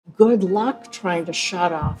Good luck trying to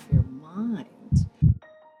shut off your mind.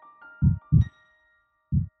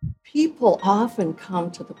 People often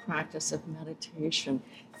come to the practice of meditation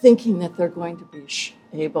thinking that they're going to be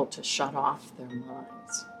able to shut off their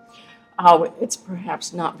minds. It's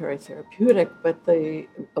perhaps not very therapeutic, but the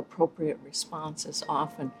appropriate response is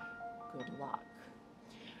often good luck.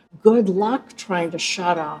 Good luck trying to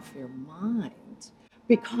shut off your mind,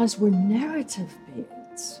 because we're narrative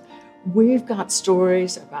beings. We've got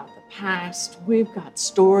stories about the past, we've got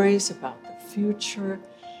stories about the future,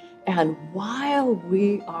 and while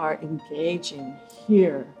we are engaging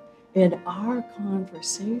here in our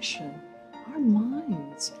conversation, our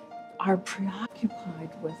minds are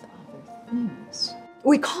preoccupied with other things.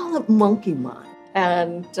 We call it monkey mind.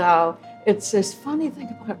 And it's this funny thing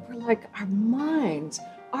about it. We're like, our minds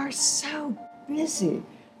are so busy.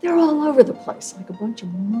 They're all over the place, like a bunch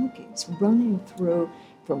of monkeys running through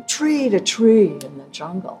from tree to tree in the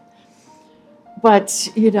jungle. But,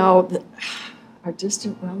 our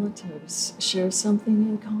distant relatives share something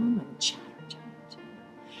in common. Chatter, chatter, chatter.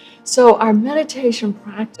 So our meditation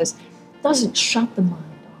practice doesn't shut the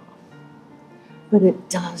mind off, but it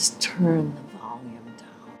does turn the volume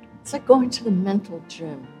down. It's like going to the mental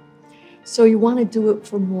gym. So you want to do it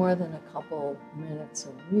for more than a couple minutes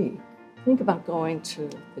a week. Think about going to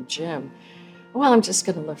the gym. Well, I'm just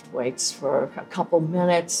going to lift weights for a couple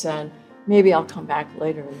minutes and maybe I'll come back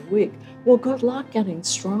later in the week. Well, good luck getting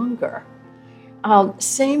stronger.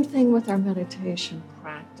 Same thing with our meditation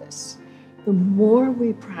practice. The more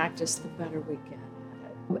we practice, the better we get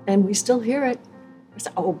at it. And we still hear it. We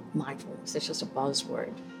say, oh, mindfulness, it's just a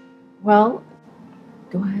buzzword. Well,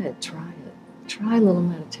 go ahead, try it. Try a little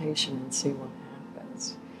meditation and see what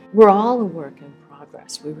happens. We're all a work in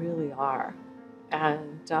progress. We really are.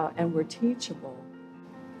 And we're teachable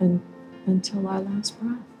until our last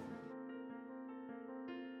breath.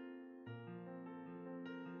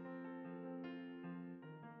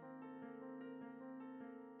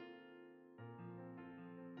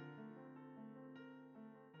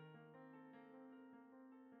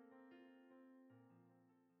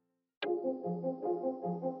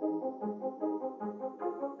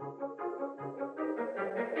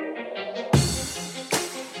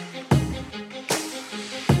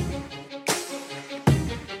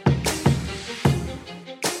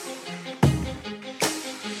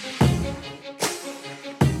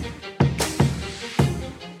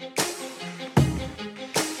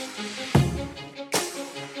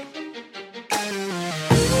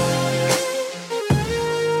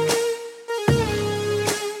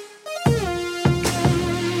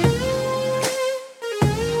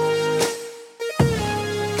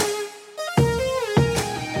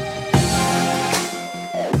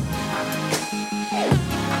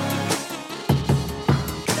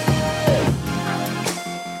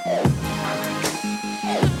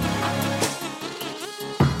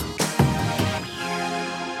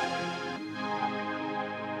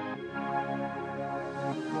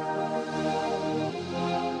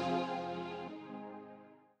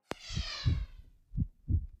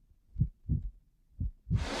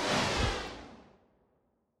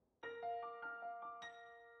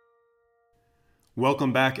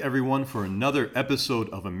 Welcome back, everyone, for another episode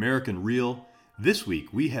of American Real. This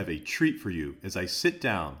week, we have a treat for you as I sit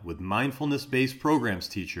down with mindfulness-based programs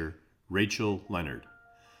teacher, Rachael Leonard.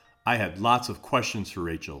 I had lots of questions for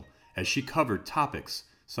Rachael as she covered topics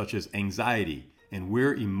such as anxiety and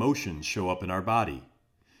where emotions show up in our body.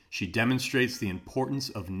 She demonstrates the importance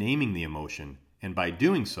of naming the emotion, and by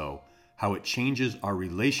doing so, how it changes our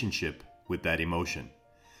relationship with that emotion.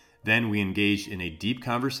 Then we engaged in a deep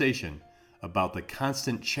conversation about the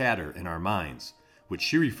constant chatter in our minds, which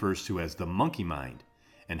she refers to as the monkey mind,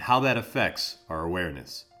 and how that affects our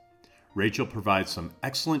awareness. Rachael provides some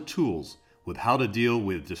excellent tools with how to deal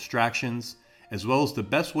with distractions, as well as the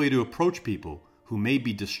best way to approach people who may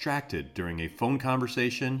be distracted during a phone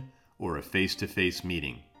conversation or a face-to-face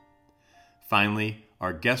meeting. Finally,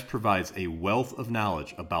 our guest provides a wealth of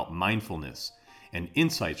knowledge about mindfulness and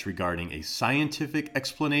insights regarding a scientific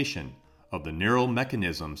explanation of the neural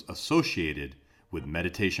mechanisms associated with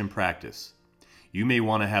meditation practice. You may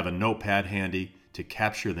want to have a notepad handy to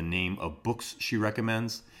capture the name of books she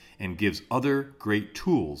recommends and gives other great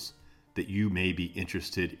tools that you may be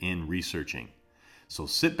interested in researching. So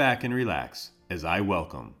sit back and relax as I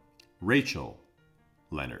welcome Rachael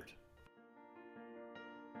Leonard.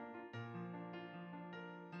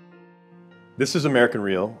 This is American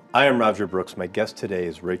Real. I am Roger Brooks. My guest today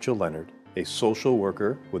is Rachael Leonard, a social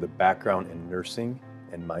worker with a background in nursing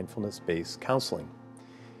and mindfulness-based counseling.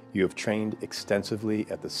 You have trained extensively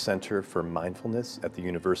at the Center for Mindfulness at the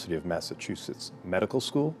University of Massachusetts Medical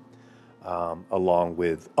School along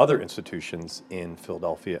with other institutions in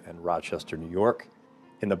Philadelphia and Rochester, New York.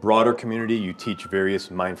 In the broader community, you teach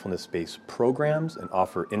various mindfulness-based programs and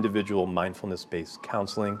offer individual mindfulness-based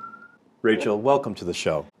counseling. Rachael, welcome to the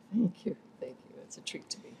show. Thank you. Thank you. It's a treat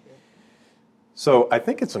to be here. So I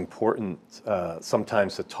think it's important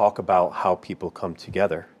sometimes to talk about how people come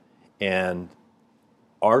together. And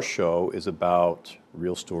our show is about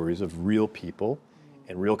real stories of real people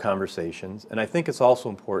and real conversations. And I think it's also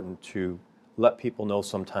important to let people know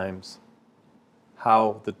sometimes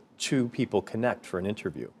how the two people connect for an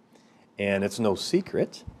interview. And it's no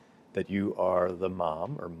secret that you are the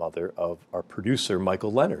mom or mother of our producer,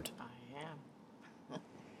 Michael Leonard. I am.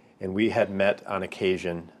 And we had met on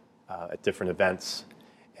occasion at different events,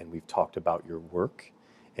 and we've talked about your work.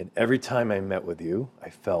 And every time I met with you, I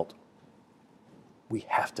felt we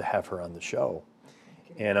have to have her on the show.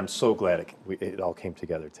 And I'm so glad it all came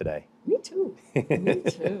together today. Me too. Me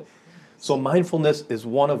too. So mindfulness is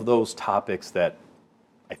one of those topics that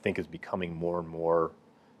I think is becoming more and more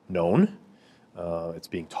known. It's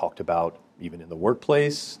being talked about even in the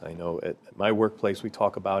workplace. I know at my workplace we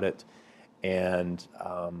talk about it. And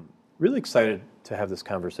really excited to have this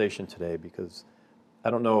conversation today because I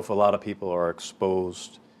don't know if a lot of people are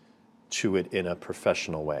exposed to it in a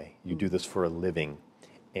professional way. You do this for a living.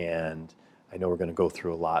 And I know we're going to go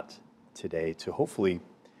through a lot today to hopefully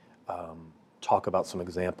talk about some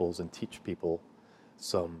examples and teach people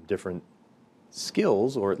some different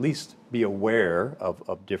skills, or at least be aware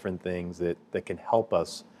of different things that can help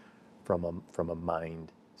us from a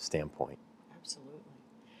mind standpoint. Absolutely.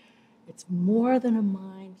 It's more than a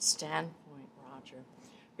mind standpoint, Roger,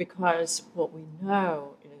 because what we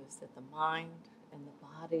know is that the mind and the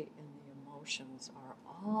body and the emotions are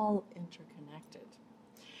all interconnected.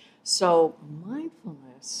 So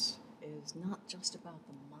mindfulness is not just about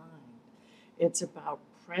the mind. It's about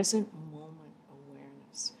present moment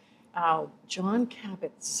awareness. John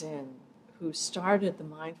Kabat-Zinn, who started the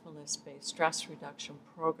mindfulness-based stress reduction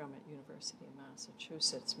program at University of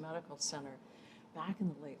Massachusetts Medical Center back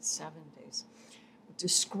in the late 70s,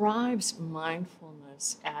 describes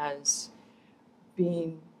mindfulness as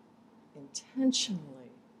being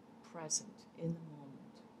intentionally present in the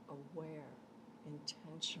moment, aware,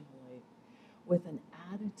 intentionally, with an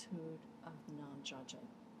attitude of non-judging.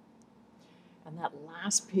 And that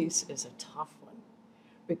last piece is a tough one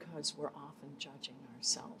because we're often judging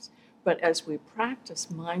ourselves. But as we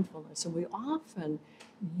practice mindfulness, and we often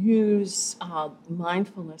use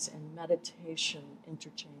mindfulness and meditation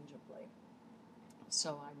interchangeably,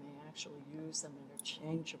 so I may actually use them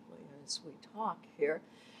interchangeably as we talk here,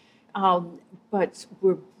 but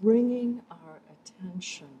we're bringing our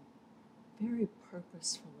attention very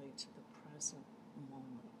purposefully to the present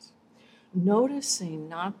moment, noticing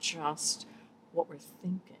not just what we're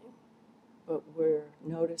thinking, but we're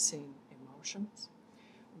noticing emotions.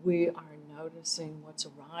 We are noticing what's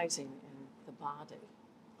arising in the body.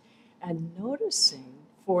 And noticing,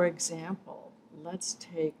 for example, let's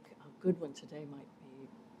take a good one today might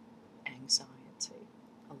be anxiety.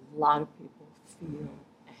 A lot of people feel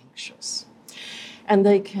anxious. And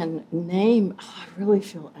they can name, I really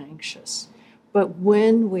feel anxious. But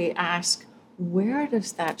when we ask, where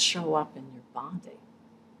does that show up in your body?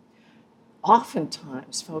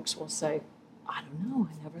 Oftentimes, folks will say, I don't know,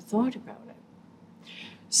 I never thought about it.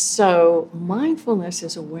 So mindfulness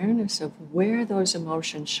is awareness of where those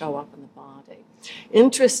emotions show up in the body.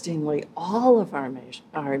 Interestingly, all of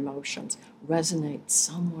our emotions resonate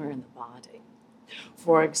somewhere in the body.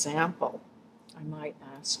 For example, I might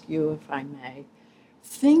ask you, if I may,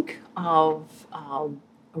 think of a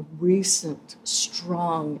recent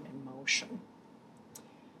strong emotion.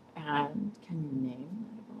 And can you name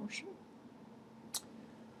that emotion?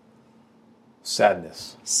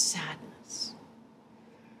 Sadness. Sadness.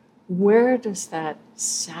 Where does that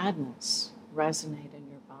sadness resonate in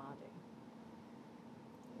your body?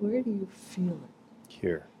 Where do you feel it?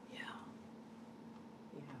 Here. Yeah.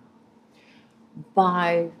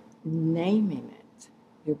 By naming it,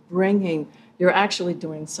 you're actually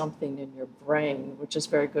doing something in your brain, which is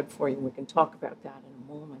very good for you. We can talk about that in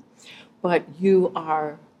a moment. But you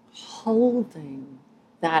are holding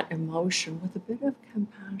that emotion with a bit of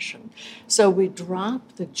compassion. So we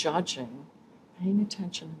drop the judging, paying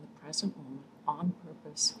attention in the present moment on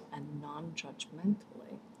purpose and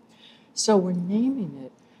non-judgmentally. So we're naming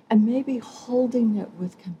it and maybe holding it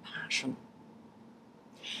with compassion.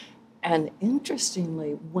 And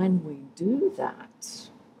interestingly, when we do that,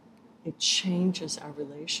 it changes our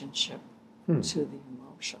relationship to the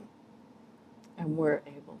emotion. And we're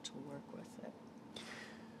able to work with it.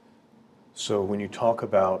 So when you talk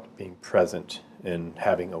about being present and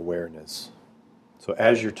having awareness, so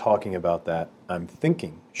as you're talking about that, I'm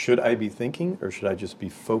thinking, should I be thinking or should I just be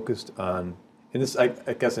focused on, and this, I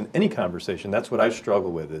guess in any conversation, that's what I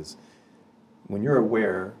struggle with is when you're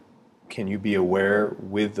aware, can you be aware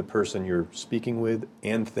with the person you're speaking with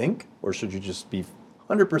and think, or should you just be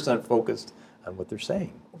 100% focused on what they're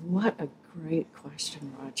saying? What a great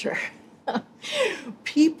question, Roger.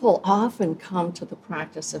 People often come to the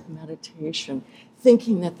practice of meditation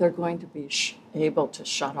thinking that they're going to be able to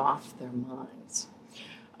shut off their minds.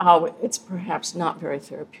 It's perhaps not very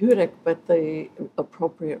therapeutic, but the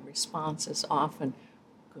appropriate response is often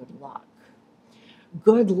good luck.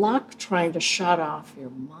 Good luck trying to shut off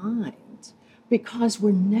your mind because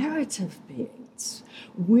we're narrative beings.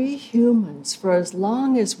 We humans, for as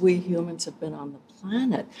long as we humans have been on the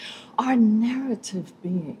planet, are narrative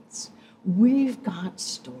beings. We've got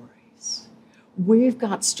stories. We've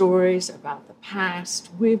got stories about the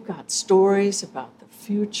past. We've got stories about the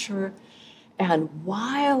future. And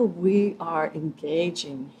while we are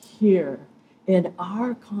engaging here in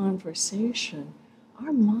our conversation,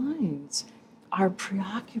 our minds are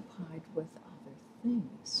preoccupied with other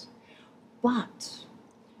things. But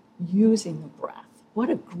using the breath,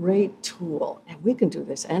 what a great tool. And we can do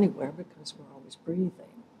this anywhere because we're always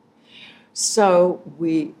breathing. So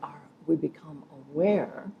we become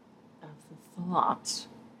aware of the thought,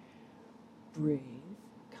 breathe,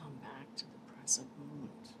 come back to the present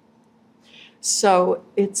moment. So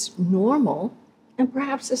it's normal, and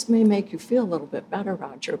perhaps this may make you feel a little bit better,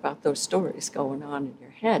 Roger, about those stories going on in your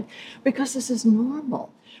head, because this is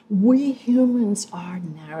normal. We humans are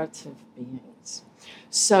narrative beings.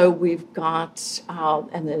 So we've got,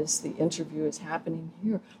 and as the interview is happening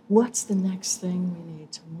here, what's the next thing we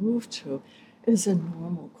need to move to is a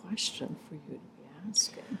normal question for you to be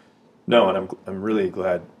asking. No, and I'm really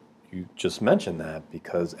glad you just mentioned that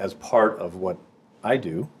because as part of what I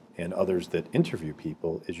do and others that interview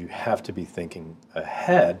people is you have to be thinking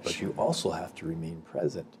ahead, but you also have to remain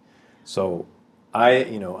present. So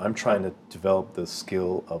I'm trying to develop the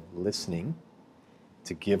skill of listening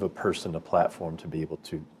to give a person a platform to be able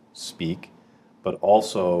to speak, but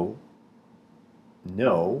also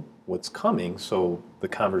know what's coming so the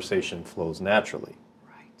conversation flows naturally.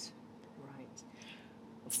 Right.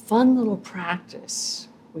 A fun little practice,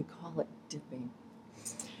 we call it dipping.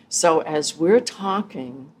 So as we're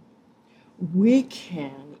talking, we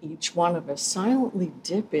can, each one of us, silently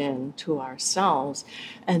dip into ourselves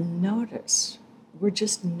and notice. We're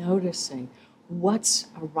just noticing what's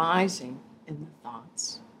arising in the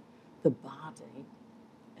thoughts, the body,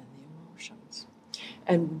 and the emotions.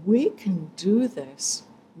 And we can do this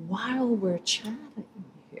while we're chatting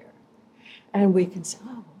here. And we can say,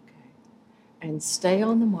 oh, okay, and stay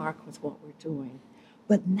on the mark with what we're doing.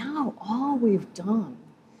 But now all we've done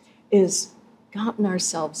is gotten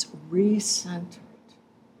ourselves recentered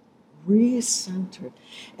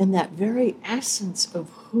in that very essence of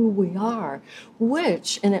who we are,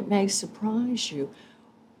 which, and it may surprise you,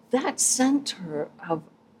 that center of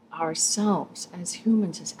ourselves as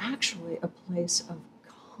humans is actually a place of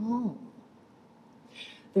calm.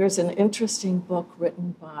 There's an interesting book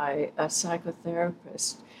written by a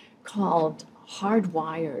psychotherapist called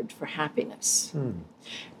Hardwired for Happiness.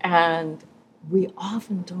 And we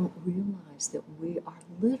often don't realize that we are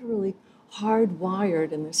literally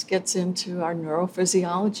hardwired, and this gets into our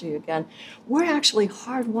neurophysiology again. We're actually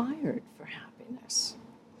hardwired for happiness.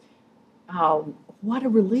 What a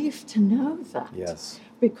relief to know that. Yes.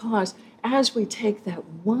 Because as we take that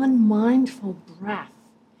one mindful breath,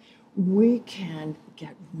 we can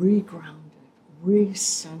get regrounded,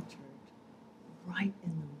 recentered, right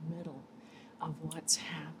in the middle of what's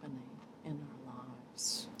happening in our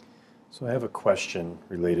lives. So I have a question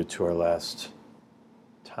related to our last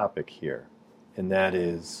topic here, and that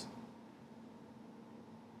is,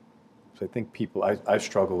 so I think people, I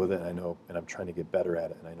struggle with it, I know, and I'm trying to get better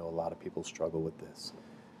at it, and I know a lot of people struggle with this.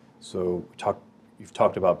 So you've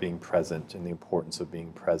talked about being present and the importance of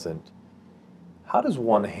being present. How does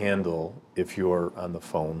one handle if you're on the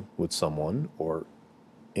phone with someone or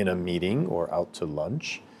in a meeting or out to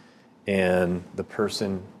lunch and the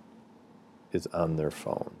person is on their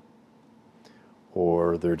phone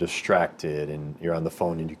or they're distracted and you're on the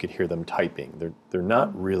phone and you could hear them typing? They're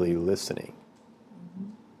not really listening.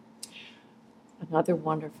 Another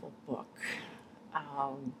wonderful book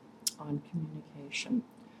on communication,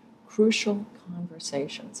 Crucial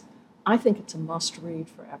Conversations. I think it's a must-read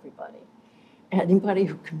for everybody. Anybody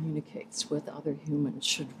who communicates with other humans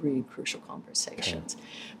should read Crucial Conversations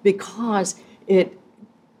because it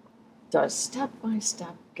does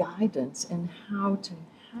step-by-step guidance in how to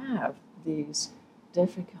have these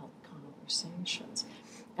difficult conversations.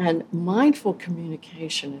 And mindful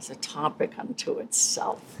communication is a topic unto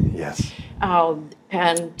itself. Yes.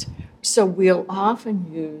 And so we'll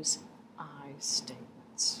often use I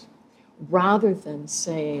statements rather than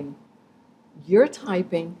saying, you're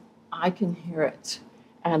typing, I can hear it.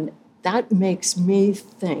 And that makes me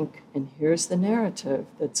think, and here's the narrative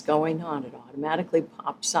that's going on. It automatically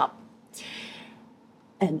pops up.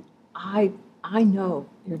 And I know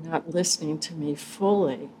you're not listening to me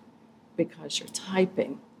fully because you're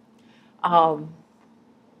typing.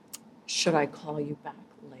 Should I call you back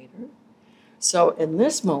later? So in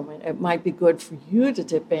this moment, it might be good for you to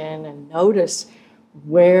dip in and notice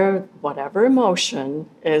where whatever emotion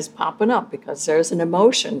is popping up, because there's an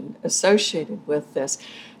emotion associated with this.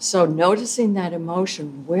 So noticing that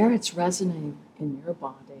emotion, where it's resonating in your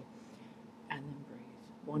body, and then breathe.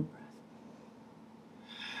 One breath.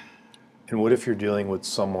 And what if you're dealing with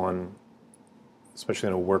someone, especially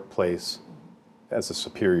in a workplace, as a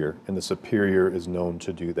superior, and the superior is known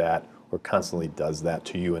to do that or constantly does that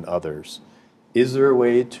to you and others? Is there a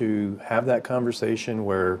way to have that conversation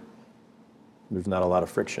where there's not a lot of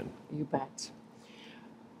friction? You bet.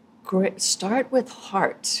 Great. Start with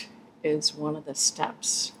heart is one of the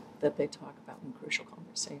steps that they talk about in crucial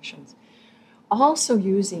conversations. Also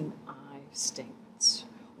using I statements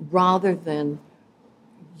rather than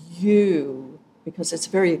you, because it's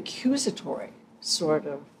very accusatory sort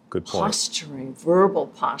of Good point. posturing, verbal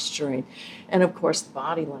posturing. And of course, the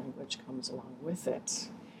body language comes along with it.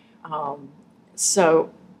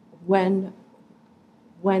 So when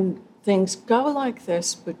things go like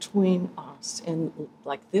this between us in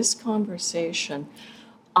like this conversation,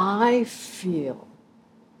 I feel,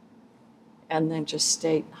 and then just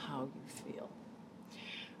state how you feel.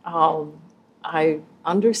 I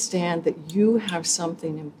understand that you have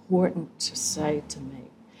something important to say to me,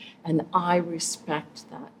 and I respect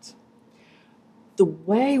that. The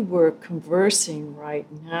way we're conversing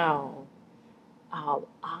right now,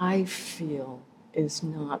 I feel is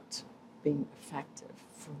not being effective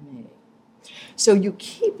for me. So you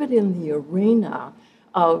keep it in the arena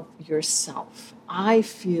of yourself. I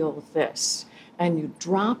feel this, and you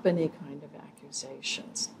drop any kind of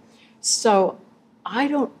accusations. So I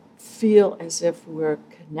don't feel as if we're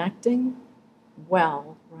connecting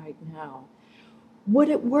well right now. Would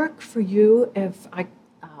it work for you if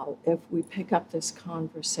we pick up this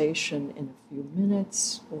conversation in a few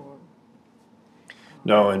minutes or?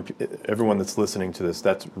 No, and everyone that's listening to this,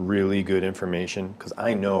 that's really good information, because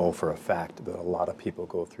I know for a fact that a lot of people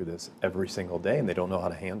go through this every single day and they don't know how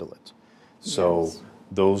to handle it. So Yes.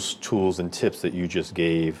 those tools and tips that you just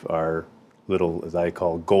gave are little, as I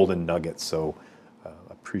call, golden nuggets. So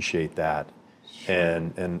appreciate that.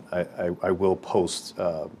 And I will post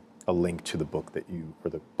a link to the book that you,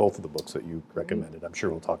 or both of the books that you recommended. I'm sure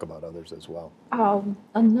we'll talk about others as well.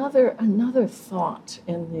 Another thought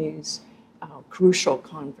in these crucial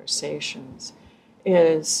conversations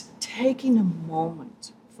is taking a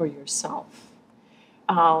moment for yourself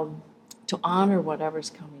to honor whatever's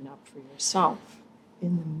coming up for yourself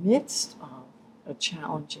in the midst of a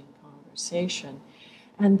challenging conversation,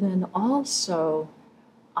 and then also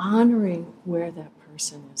honoring where that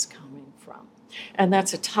person is coming from. And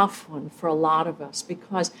that's a tough one for a lot of us,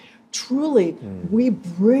 because truly we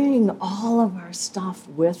bring all of our stuff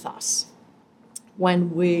with us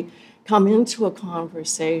when we come into a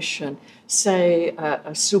conversation. Say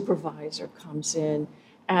a supervisor comes in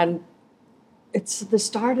and it's the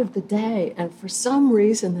start of the day, and for some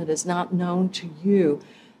reason that is not known to you,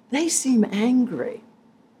 they seem angry.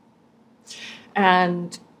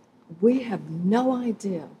 And we have no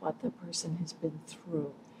idea what the person has been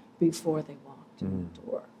through before they walked in the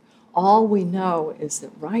door. All we know is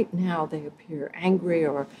that right now they appear angry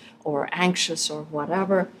or anxious or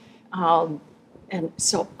whatever. And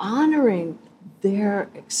so honoring their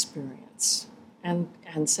experience and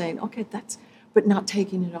saying, okay, but not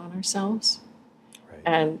taking it on ourselves. Right.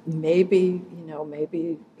 And maybe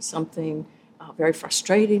something very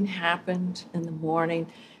frustrating happened in the morning,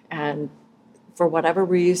 and for whatever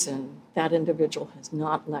reason, that individual has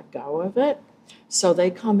not let go of it. So they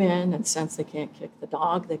come in, and since they can't kick the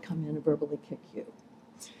dog, they come in and verbally kick you.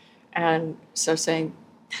 And so saying,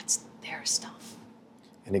 that's their stuff.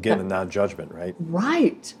 And again, the non-judgment, right?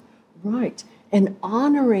 Right. And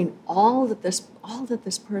honoring all that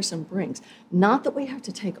this person brings. Not that we have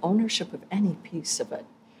to take ownership of any piece of it.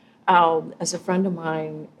 As a friend of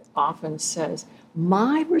mine often says,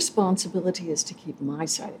 my responsibility is to keep my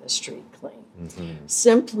side of the street clean. Mm-hmm.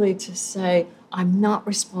 Simply to say, I'm not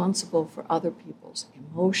responsible for other people's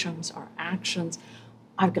emotions or actions.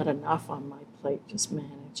 I've got enough on my plate just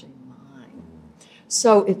managing mine.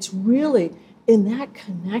 So it's really in that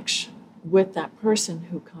connection with that person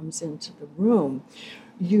who comes into the room,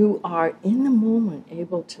 you are in the moment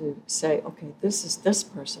able to say, okay, this is this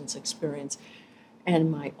person's experience, and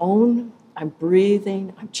my own, I'm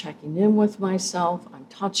breathing, I'm checking in with myself, I'm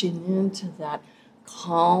touching into that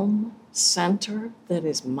calm center that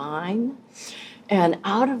is mine. And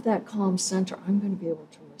out of that calm center, I'm going to be able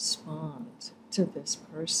to respond to this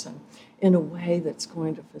person in a way that's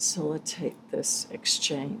going to facilitate this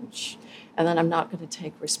exchange. And then I'm not going to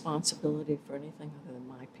take responsibility for anything other than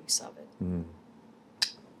my piece of it.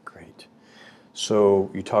 Great. So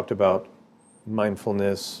you talked about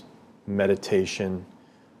mindfulness, meditation.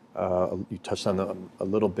 You touched on them a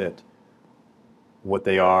little bit, what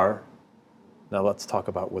they are. Now let's talk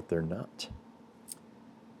about what they're not.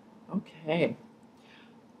 Okay.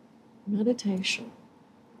 Meditation.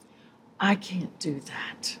 I can't do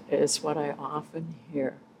that, is what I often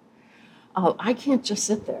hear. I can't just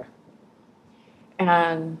sit there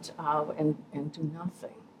and do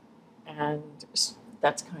nothing. And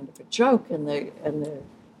that's kind of a joke in the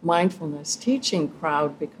mindfulness teaching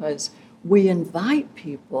crowd, because we invite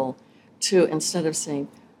people to, instead of saying,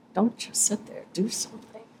 don't just sit there, do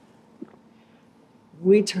something,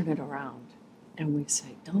 we turn it around and we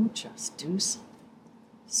say, don't just do something,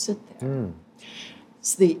 sit there.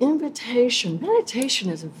 It's the invitation. Meditation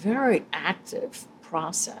is a very active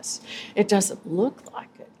process. It doesn't look like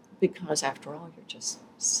it because, after all, you're just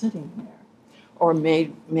sitting there. Or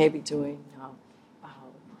maybe doing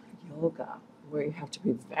yoga, where you have to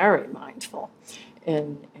be very mindful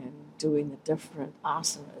in doing the different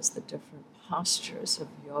asanas, the different postures of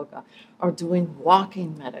yoga, or doing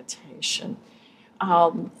walking meditation.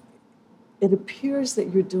 It appears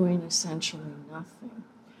that you're doing essentially nothing.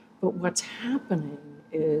 But what's happening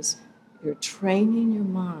is you're training your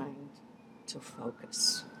mind to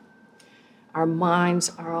focus. Our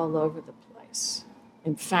minds are all over the place.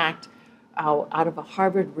 In fact, out of a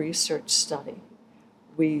Harvard research study,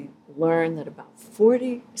 we learned that about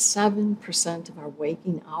 47% of our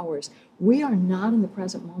waking hours, we are not in the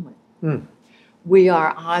present moment. We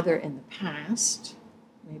are either in the past,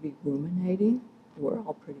 maybe ruminating, we're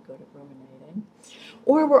all pretty good at ruminating,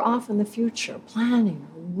 or we're off in the future, planning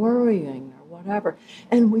or worrying or whatever,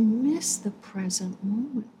 and we miss the present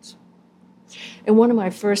moment. In one of my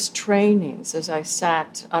first trainings, as I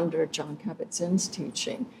sat under John Kabat-Zinn's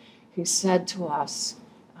teaching, he said to us,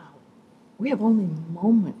 we have only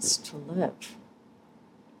moments to live.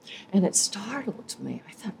 And it startled me.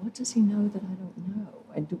 I thought, what does he know that I don't know?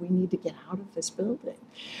 And do we need to get out of this building?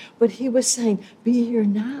 But he was saying, be here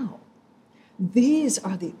now. These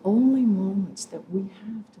are the only moments that we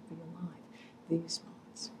have to be alive. These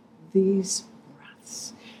moments, these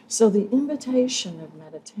breaths. So the invitation of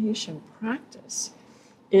meditation practice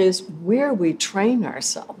is where we train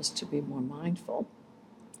ourselves to be more mindful,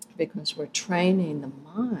 because we're training the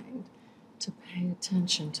mind to pay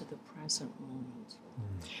attention to the present moment.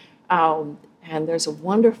 And there's a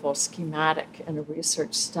wonderful schematic in a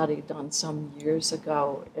research study done some years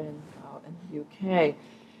ago in the UK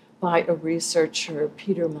by a researcher,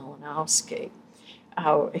 Peter Malinowski.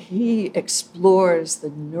 He explores the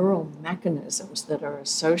neural mechanisms that are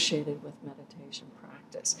associated with meditation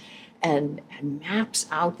practice and maps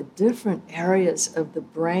out the different areas of the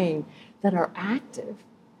brain that are active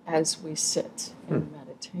as we sit in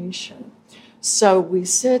meditation. So we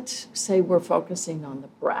sit, say we're focusing on the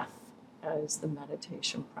breath as the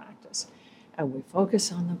meditation practice, and we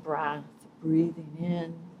focus on the breath, breathing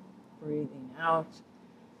in, breathing out,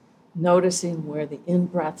 noticing where the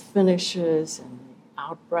in-breath finishes and the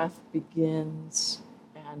out-breath begins,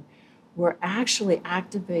 and we're actually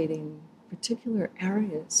activating particular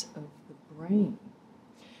areas of the brain.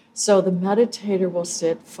 So the meditator will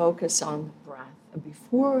sit, focus on the breath, and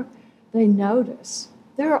before they notice,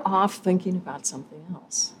 they're off thinking about something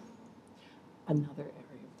else. Another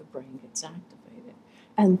area of the brain gets activated.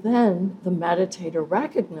 And then the meditator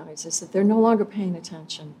recognizes that they're no longer paying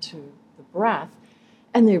attention to the breath,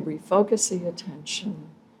 and they refocus the attention,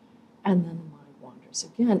 and then the mind wanders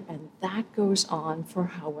again. And that goes on for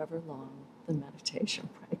however long the meditation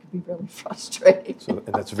practice. It can be really frustrating. And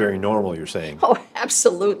that's very normal, you're saying? Oh,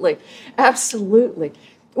 absolutely. Absolutely.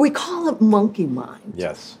 We call it monkey mind.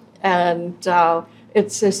 Yes. And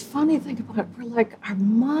it's this funny thing about it. We're like, our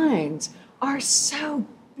minds are so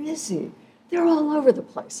busy. They're all over the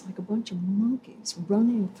place, like a bunch of monkeys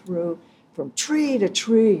running through from tree to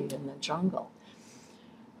tree in the jungle.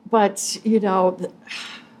 But,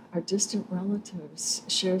 our distant relatives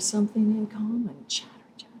share something in common. Chatter,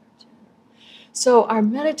 chatter, chatter. So our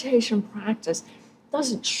meditation practice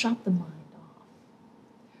doesn't shut the mind off,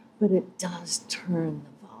 but it does turn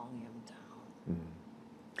the volume down.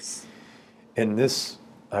 And this,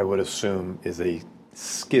 I would assume, is a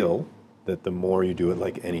skill that the more you do it,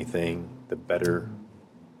 like anything, the better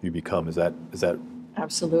you become. Is that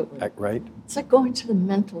Absolutely. right? It's like going to the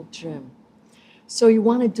mental gym. So you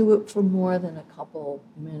want to do it for more than a couple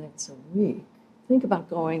minutes a week. Think about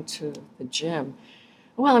going to the gym.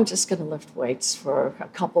 Well, I'm just going to lift weights for a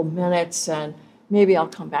couple minutes and maybe I'll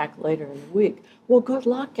come back later in the week. Well, good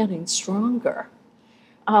luck getting stronger.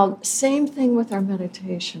 Same thing with our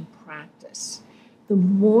meditation practice. The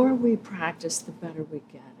more we practice, the better we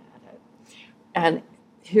get at it. And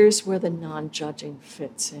here's where the non-judging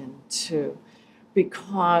fits in too,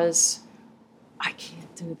 because I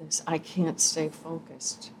can't do this. I can't stay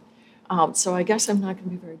focused. So I guess I'm not going to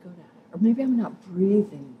be very good at it. Or maybe I'm not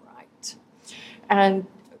breathing right. And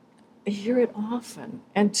I hear it often.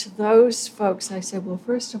 And to those folks, I say, well,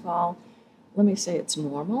 first of all, let me say it's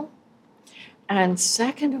normal. And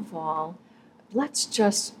second of all, let's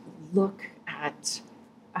just look at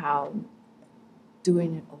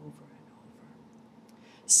doing it over and over.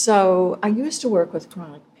 So I used to work with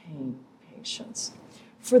chronic pain patients.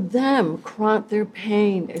 For them, their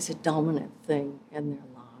pain is a dominant thing in their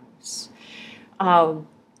lives.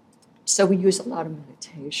 So we use a lot of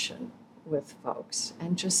meditation with folks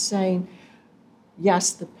and just saying,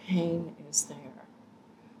 yes, the pain is there,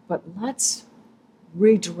 but let's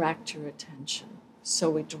redirect your attention. So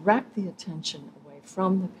we direct the attention away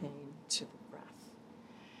from the pain to the breath.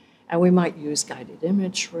 And we might use guided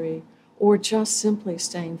imagery or just simply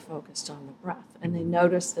staying focused on the breath. And they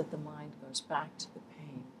notice that the mind goes back to the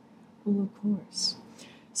pain. Well, of course.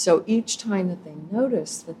 So each time that they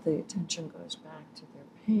notice that the attention goes back to their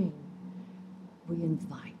pain, we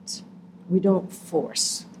invite. We don't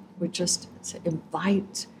force. We just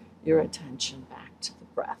invite your attention back to the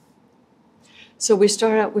breath. So we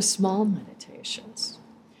start out with small meditations.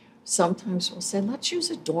 Sometimes we'll say, let's use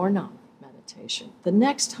a doorknob meditation. The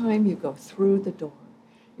next time you go through the door,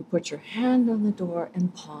 you put your hand on the door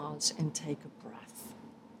and pause and take a breath.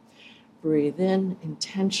 Breathe in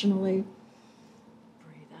intentionally,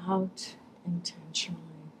 breathe out intentionally,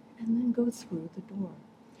 and then go through the door.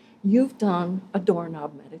 You've done a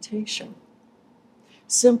doorknob meditation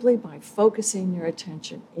simply by focusing your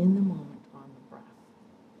attention in the moment on the breath.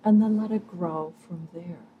 And then let it grow from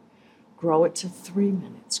there. Grow it to 3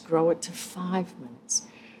 minutes, grow it to 5 minutes.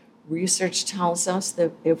 Research tells us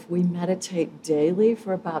that if we meditate daily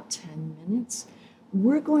for about 10 minutes,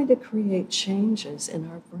 we're going to create changes in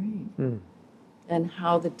our brain and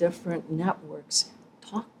how the different networks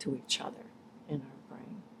talk to each other in our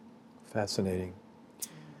brain. Fascinating.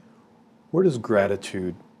 Where does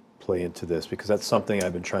gratitude play into this? Because that's something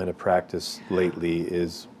I've been trying to practice lately,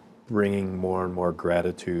 is bringing more and more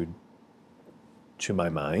gratitude to my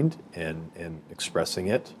mind and expressing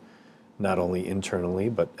it, not only internally,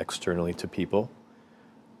 but externally to people.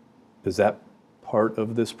 Is that part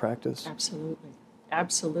of this practice? Absolutely.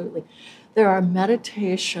 Absolutely. There are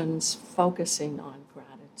meditations focusing on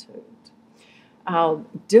gratitude.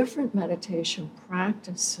 Different meditation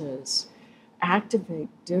practices activate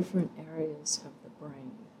different areas of the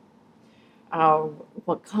brain.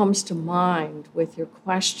 What comes to mind with your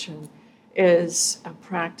question is a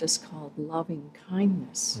practice called loving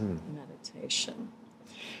kindness meditation,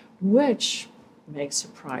 which may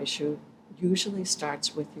surprise you, usually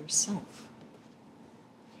starts with yourself.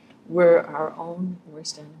 We're our own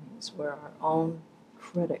worst enemies. We're our own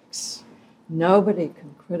critics. Nobody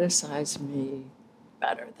can criticize me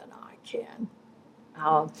better than I can.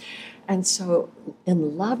 And so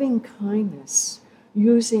in loving kindness,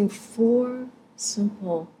 using 4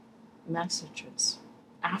 simple messages,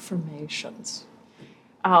 affirmations,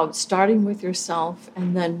 starting with yourself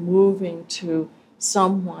and then moving to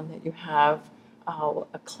someone that you have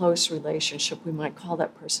a close relationship. We might call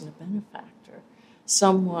that person a benefactor,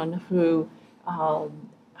 someone who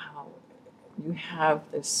you have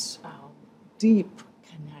this deep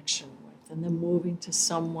connection with, and then moving to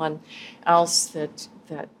someone else that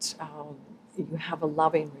you have a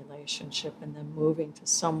loving relationship, and then moving to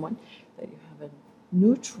someone that you have a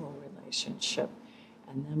neutral relationship,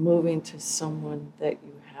 and then moving to someone that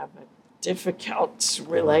you have a difficult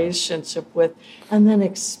relationship with, and then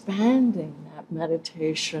expanding that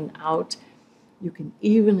meditation out. You can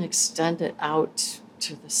even extend it out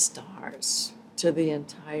to the stars, to the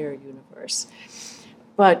entire universe.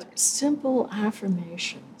 But simple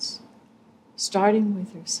affirmations, starting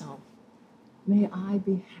with yourself. May I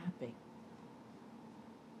be happy.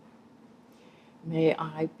 May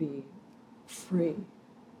I be free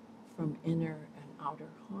from inner and outer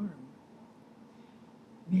harm.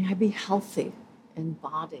 May I be healthy. in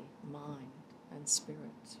body, mind, and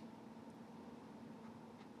spirit.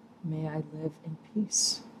 May I live in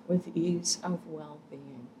peace with ease of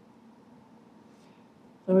well-being.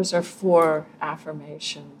 Those are 4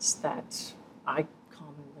 affirmations that I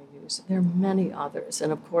commonly use. There are many others,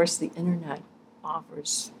 and of course the internet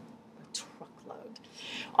offers a truckload.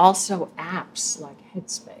 Also apps like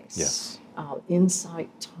Headspace, Yes. Insight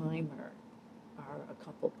Timer are a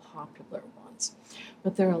couple popular ones.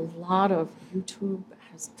 But there are a lot of, YouTube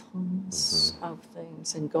has tons of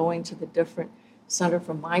things, and going to the different Center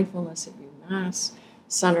for Mindfulness at UMass,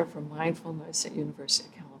 Center for Mindfulness at University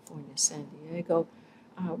of California, San Diego,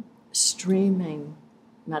 streaming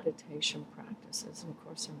meditation practices, and of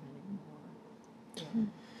course there are many more.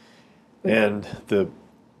 Yeah. And the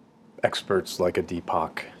experts like a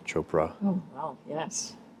Deepak Chopra. Oh, well,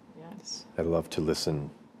 yes, yes, I love to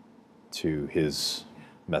listen to his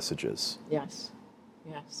messages. yes,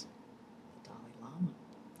 yes. The Dalai Lama.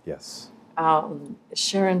 Yes.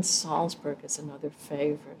 Sharon Salzberg is another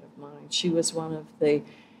favorite of mine. She was one of the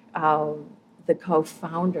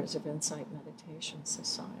co-founders of Insight Meditation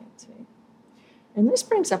Society. And this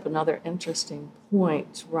brings up another interesting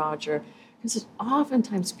point, Roger, because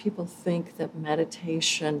oftentimes people think that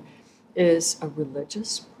meditation is a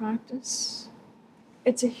religious practice.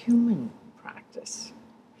 It's a human practice.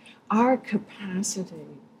 Our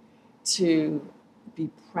capacity to be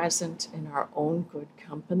present in our own good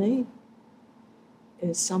company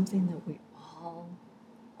is something that we all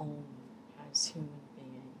own as human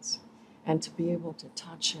beings, and to be able to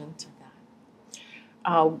touch into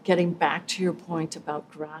that. Getting back to your point about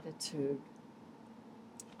gratitude,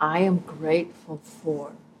 I am grateful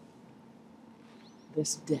for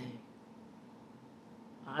this day.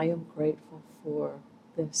 I am grateful for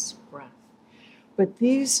this breath. But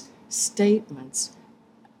these statements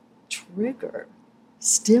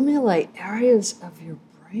stimulate areas of your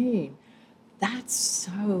brain. That's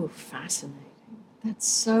so fascinating. That's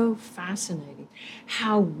so fascinating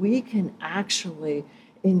how we can actually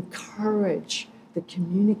encourage the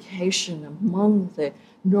communication among the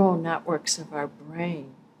neural networks of our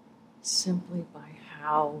brain simply by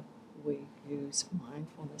how we use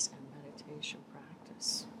mindfulness and meditation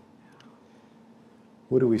practice.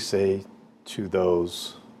 What do we say to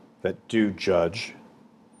those that do judge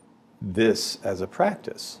this as a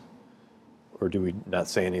practice? Or do we not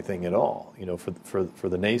say anything at all, for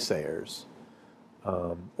the naysayers?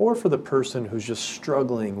 Or for the person who's just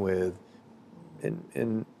struggling with,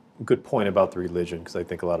 and good point about the religion, because I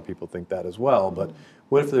think a lot of people think that as well, but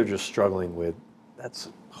what if they're just struggling with, that's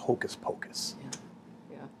hocus pocus?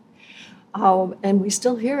 Yeah. And we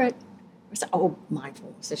still hear it. We say, oh,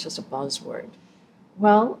 mindfulness, it's just a buzzword.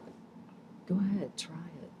 Well, go ahead, try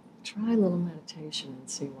it. Try a little meditation and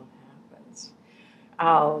see what happens.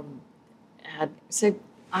 And say,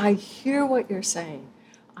 I hear what you're saying.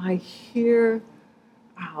 I hear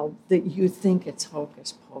that you think it's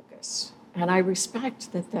hocus pocus. And I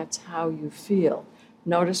respect that that's how you feel.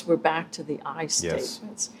 Notice we're back to the I statements.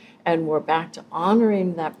 Yes. And we're back to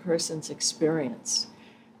honoring that person's experience.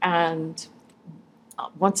 And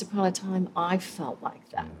once upon a time, I felt like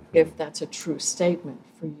that, if that's a true statement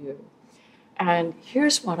for you. And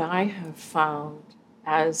here's what I have found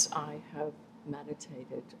as I have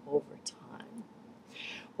meditated over time.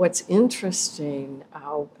 What's interesting,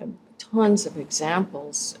 tons of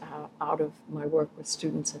examples out of my work with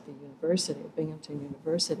students at the university, at Binghamton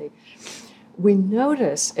University, we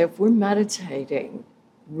notice if we're meditating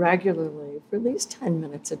regularly for at least 10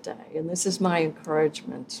 minutes a day, and this is my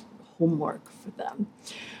encouragement, homework for them,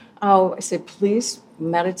 I say, please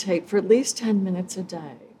meditate for at least 10 minutes a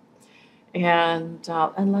day, and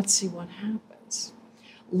let's see what happens.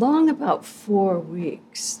 Long about 4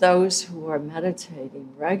 weeks, those who are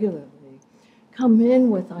meditating regularly come in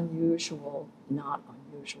with unusual, not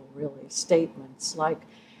unusual really, statements like,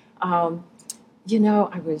 I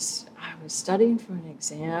was studying for an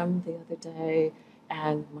exam the other day,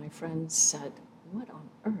 and my friend said, what on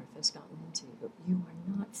earth has gotten into you? You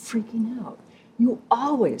are not freaking out. You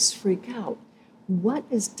always freak out. What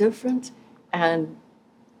is different? And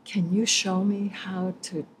can you show me how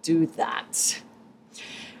to do that?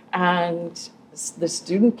 And the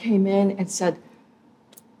student came in and said,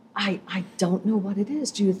 I don't know what it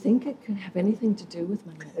is. Do you think it could have anything to do with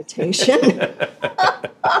my meditation?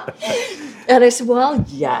 And I said, well,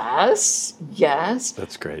 yes.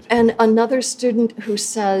 That's great. And another student who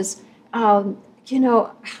says, I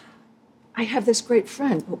have this great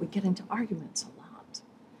friend, but we get into arguments a lot.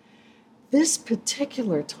 This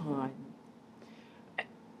particular time,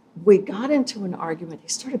 we got into an argument. He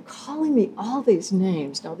started calling me all these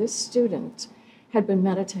names. Now, this student had been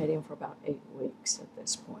meditating for about 8 weeks at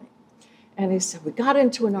this point. And he said, we got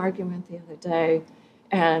into an argument the other day,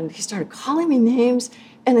 and he started calling me names,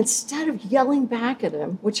 and instead of yelling back at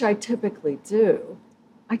him, which I typically do,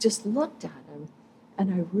 I just looked at him,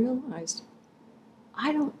 and I realized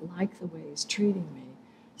I don't like the way he's treating me,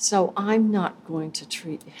 so I'm not going to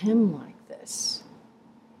treat him like this.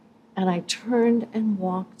 And I turned and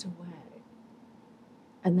walked away.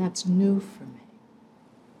 And that's new for me.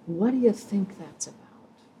 What do you think that's about?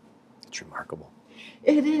 It's remarkable.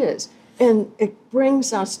 It is. And it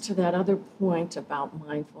brings us to that other point about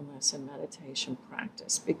mindfulness and meditation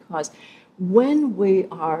practice, because when we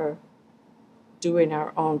are doing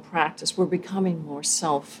our own practice, we're becoming more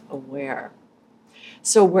self-aware.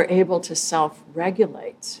 So we're able to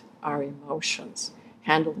self-regulate our emotions,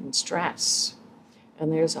 handling stress.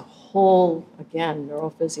 And there's a whole, again,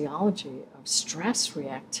 neurophysiology of stress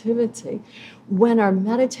reactivity. When our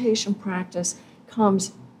meditation practice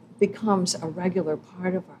becomes a regular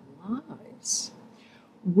part of our lives,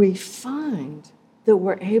 we find that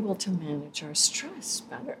we're able to manage our stress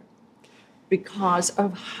better because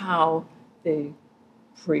of how the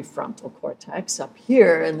prefrontal cortex up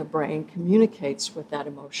here in the brain communicates with that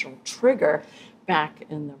emotional trigger back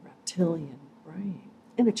in the reptilian brain.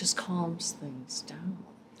 And it just calms things down.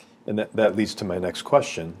 And that leads to my next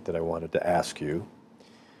question that I wanted to ask you,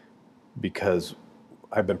 because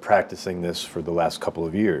I've been practicing this for the last couple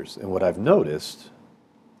of years. And what I've noticed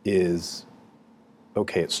is,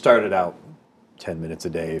 okay, it started out 10 minutes a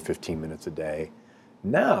day, 15 minutes a day.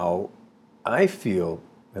 Now I feel,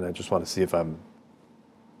 and I just want to see if I'm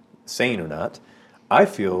sane or not, I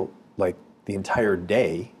feel like the entire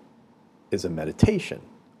day is a meditation,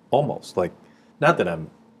 almost. Like, not that I'm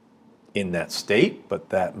in that state, but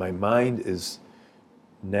that my mind is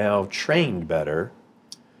now trained better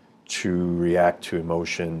to react to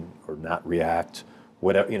emotion or not react,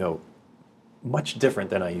 whatever, much different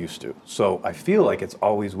than I used to. So I feel like it's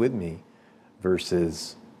always with me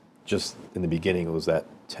versus just in the beginning it was that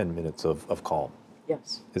 10 minutes of calm.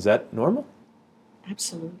 Yes. Is that normal?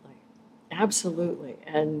 Absolutely. Absolutely.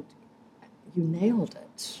 And you nailed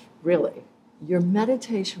it, really. Your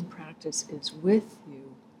meditation practice is with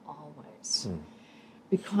you always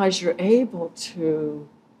because you're able to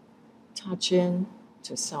touch in,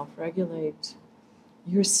 to self-regulate.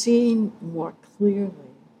 You're seeing more clearly,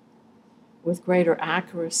 with greater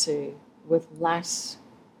accuracy, with less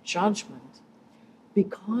judgment,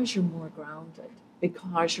 because you're more grounded,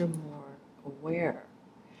 because you're more aware.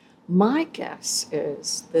 My guess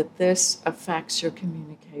is that this affects your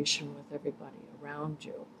communication with everybody around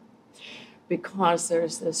you, because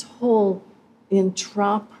there's this whole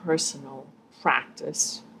intrapersonal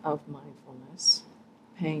practice of mindfulness,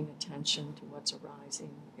 paying attention to what's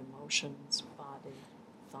arising, emotions, body,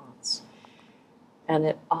 thoughts, and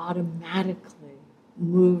it automatically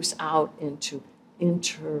moves out into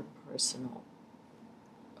interpersonal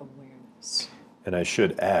awareness. And I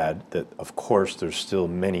should add that, of course, there's still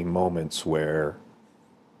many moments where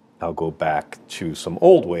I'll go back to some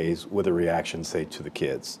old ways with a reaction, say, to the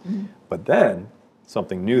kids. Mm-hmm. But then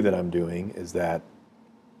something new that I'm doing is that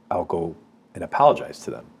I'll go and apologize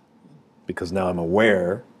to them, because now I'm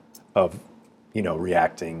aware of,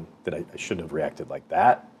 reacting that I shouldn't have reacted like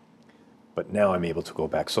that. But now I'm able to go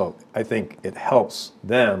back. So I think it helps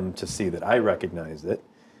them to see that I recognized it,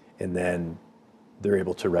 and then they're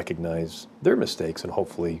able to recognize their mistakes and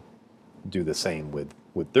hopefully do the same with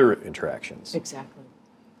their interactions.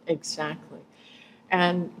 Exactly.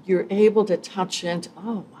 And you're able to touch into,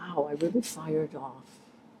 oh, wow, I really fired off.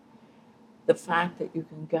 The fact that you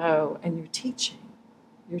can go and you're teaching,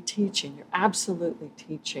 you're absolutely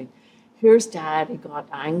teaching. Here's Dad, he got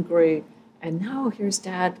angry, and now here's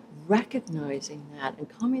Dad recognizing that and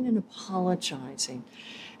coming and apologizing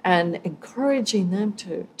and encouraging them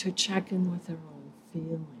to check in with their own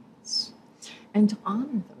feelings and to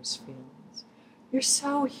honor those feelings. You're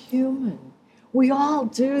so human. We all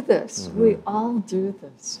do this. Mm-hmm. We all do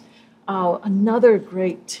this. Another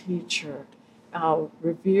great teacher,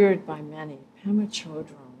 revered by many, Pema Chodron.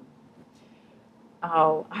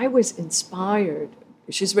 I was inspired.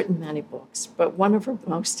 She's written many books, but one of her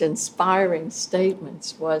most inspiring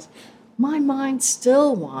statements was, my mind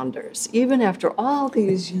still wanders, even after all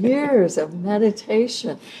these years of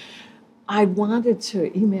meditation. I wanted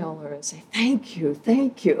to email her and say, thank you.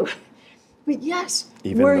 But yes,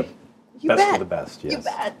 even the best of the best, yes. You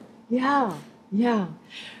bet. Yeah.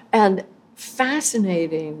 And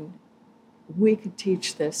fascinating, we could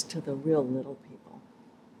teach this to the real little people.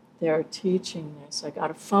 They're teaching this. I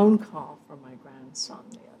got a phone call from my grandson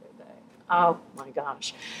the other day. Oh my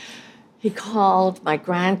gosh. my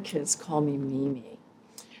grandkids call me Mimi.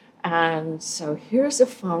 And so here's a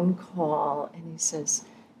phone call, and he says,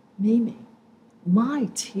 Mimi, my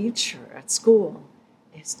teacher at school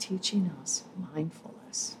is teaching us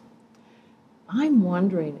mindfulness. I'm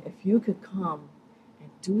wondering if you could come and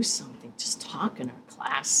do something, just talk in our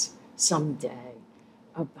class someday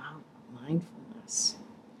about mindfulness.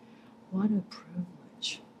 What a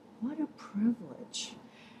privilege. What a privilege.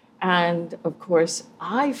 And of course,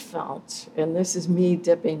 I felt, and this is me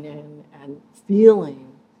dipping in and feeling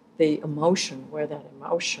the emotion, where that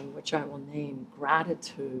emotion, which I will name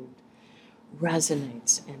gratitude,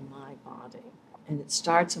 resonates in my body. And it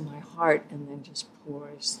starts in my heart and then just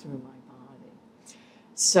pours through my body.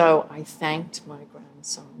 So I thanked my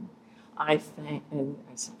grandson. And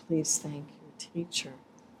I said, please thank your teacher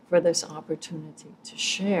for this opportunity to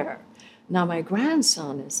share. Now, my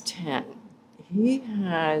grandson is 10. He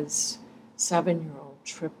has 7-year-old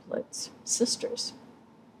triplet sisters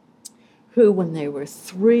who, when they were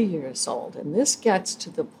 3 years old, and this gets to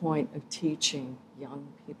the point of teaching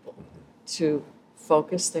young people to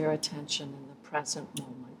focus their attention in the present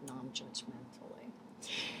moment, non-judgmentally.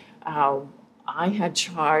 I had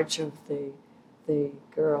charge of the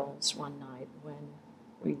girls one night when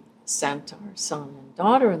we sent our son and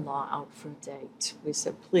daughter-in-law out for a date. We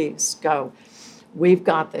said, please go. We've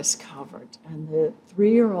got this covered. And the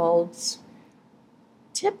 3-year-olds,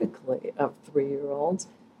 typically of 3-year-olds,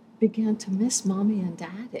 began to miss mommy and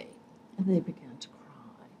daddy. And they began to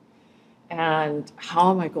cry. And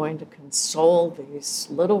how am I going to console these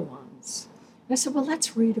little ones? And I said, well,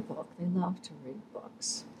 let's read a book. They love to read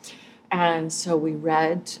books. And so we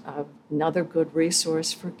read another good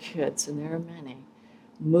resource for kids, and there are many,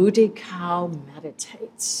 Moody Cow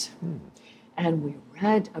Meditates. And we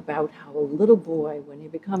read about how a little boy, when he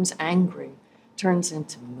becomes angry, turns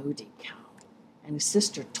into Moody Cow. And his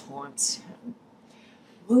sister taunts him.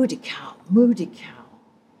 Moody cow,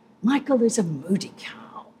 Michael is a moody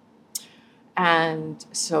cow. And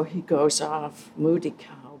so he goes off, Moody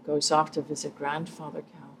Cow, goes off to visit Grandfather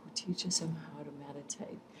Cow, who teaches him how to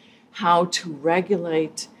meditate, how to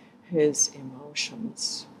regulate his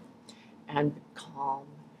emotions and calm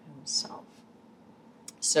himself.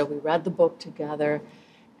 So we read the book together,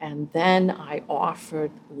 and then I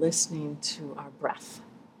offered listening to our breath.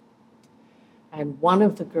 And one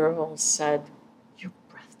of the girls said, your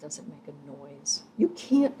breath doesn't make a noise. You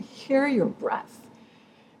can't hear your breath.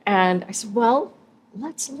 And I said, well,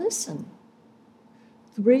 let's listen.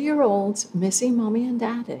 3-year-olds missing mommy and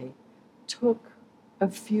daddy took a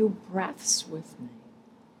few breaths with me.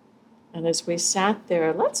 And as we sat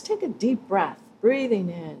there, let's take a deep breath, breathing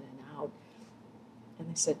in and out. And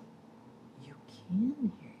they said, you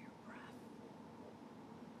can hear your breath.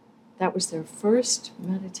 That was their first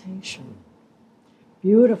meditation.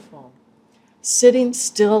 Beautiful. Sitting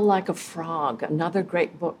Still Like a Frog, another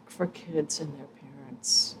great book for kids and their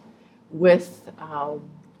parents, with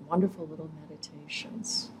wonderful little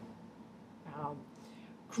meditations.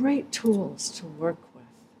 Great tools to work with,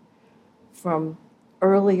 from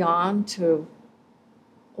early on to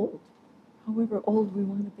old, however old we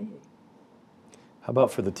want to be. How about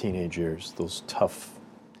for the teenage years, those tough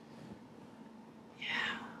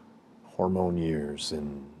hormone years?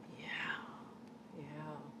 And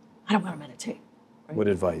I don't want to meditate. Right? What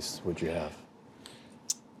advice would you have?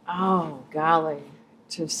 Oh, golly,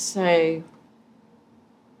 to say,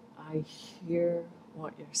 I hear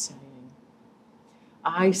what you're saying.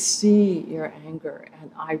 I see your anger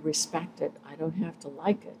and I respect it. I don't have to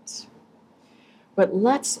like it. But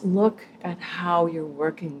let's look at how you're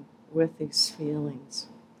working with these feelings.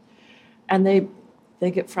 And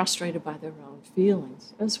they get frustrated by their own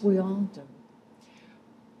feelings, as we all do.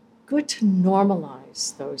 Good to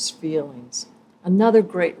normalize those feelings. Another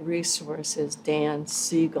great resource is Dan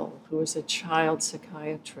Siegel, who is a child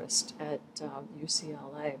psychiatrist at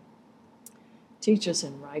UCLA. Teaches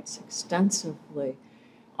and writes extensively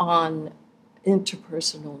on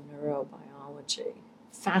interpersonal neurobiology.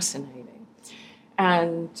 Fascinating.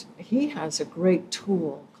 And he has a great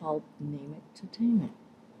tool called Name It to Tame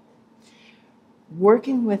It.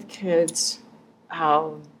 Working with kids,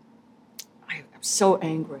 I'm so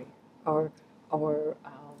angry, or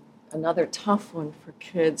another tough one for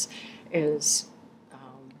kids is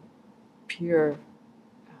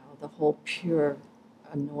the whole pure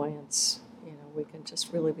annoyance. We can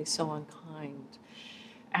just really be so unkind.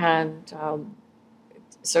 And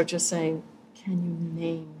so just saying, can you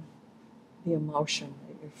name the emotion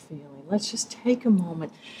that you're feeling? Let's just take a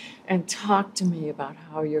moment and talk to me about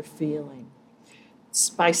how you're feeling.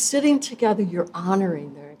 By sitting together, you're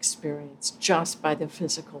honoring their experience just by the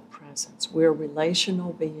physical presence. We're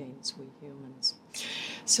relational beings, we humans.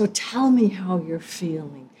 So tell me how you're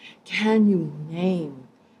feeling. Can you name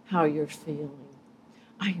how you're feeling?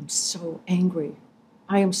 I am so angry.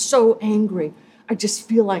 I am so angry. I just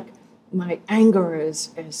feel like my anger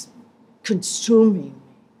is consuming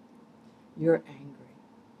me. You're angry.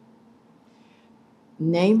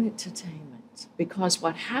 Name it to tame it. Because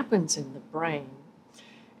what happens in the brain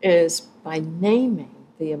is by naming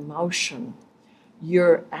the emotion,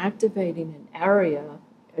 you're activating an area,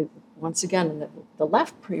 once again, in the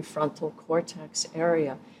left prefrontal cortex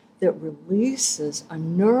area, that releases a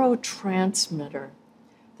neurotransmitter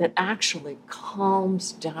that actually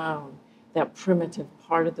calms down that primitive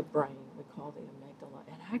part of the brain we call the amygdala.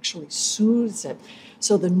 It actually soothes it.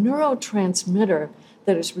 So the neurotransmitter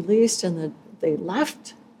that is released in the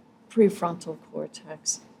left prefrontal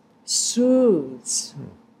cortex soothes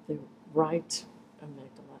the right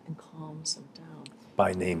amygdala and calms them down.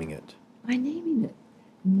 By naming it. By naming it.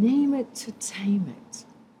 Name it to tame it.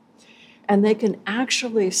 And they can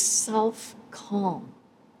actually self-calm.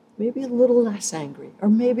 Maybe a little less angry, or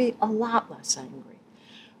maybe a lot less angry.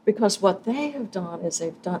 Because what they have done is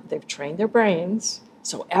they've trained their brains,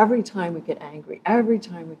 so every time we get angry, every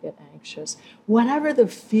time we get anxious, whatever the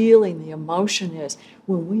feeling, the emotion is,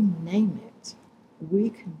 when we name it, we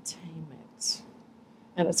can tame it.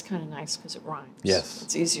 And it's kind of nice because it rhymes. Yes.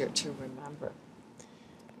 It's easier to remember.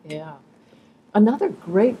 Yeah. Another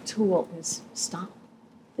great tool is stop.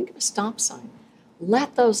 Think of a stop sign.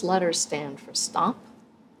 Let those letters stand for stop.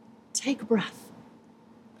 Take a breath.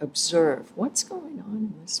 Observe what's going on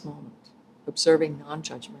in this moment. Observing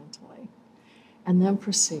non-judgmentally. And then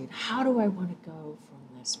proceed. How do I want to go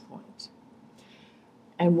from this point?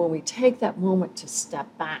 And when we take that moment to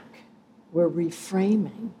step back, we're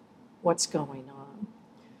reframing what's going on.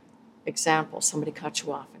 Example, somebody cut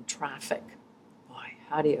you off in traffic. Boy,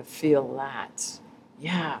 how do you feel that?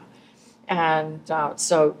 Yeah. And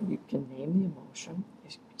so you can name the emotion.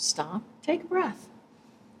 You stop, take a breath.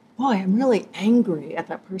 Boy, I'm really angry at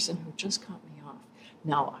that person who just cut me off.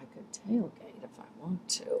 Now I could tailgate if I want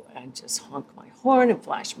to and just honk my horn and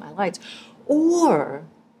flash my lights. Or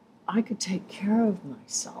I could take care of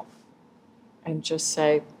myself and just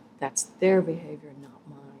say, that's their behavior, not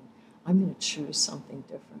mine. I'm going to choose something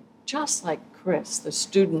different. Just like Chris, the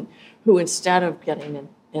student who instead of getting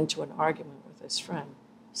into an argument with his friend,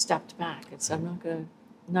 stepped back and said, I'm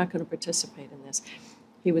not going to participate in this.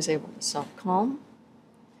 He was able to self-calm,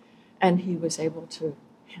 and he was able to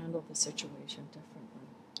handle the situation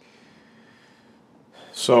differently.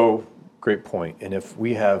 So, great point. And if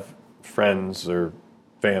we have friends or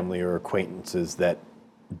family or acquaintances that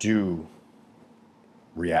do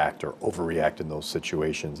react or overreact in those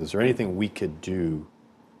situations, is there anything we could do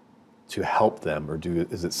to help them, or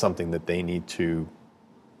is it something that they need to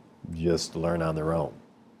just learn on their own?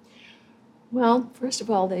 Well, first of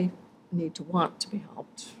all, they need to want to be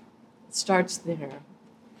helped. It starts there.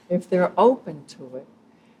 If they're open to it,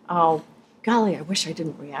 golly, I wish I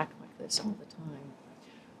didn't react like this all the time.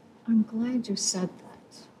 I'm glad you said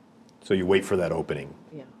that. So you wait for that opening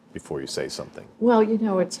before you say something. Well,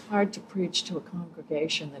 it's hard to preach to a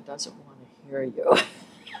congregation that doesn't want to hear you.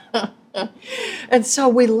 And so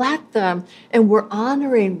we let them, and we're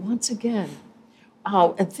honoring, once again,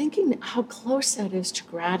 and thinking how close that is to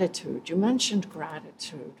gratitude. You mentioned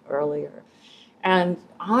gratitude earlier. And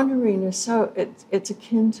honoring is it's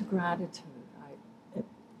akin to gratitude,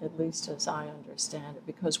 at least as I understand it,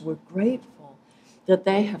 because we're grateful that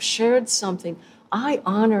they have shared something. I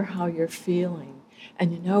honor how you're feeling.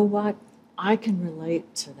 And you know what? I can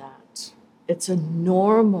relate to that. It's a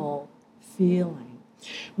normal feeling.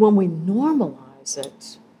 When we normalize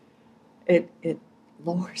it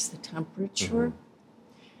lowers the temperature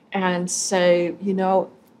and say,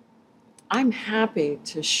 I'm happy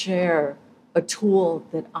to share a tool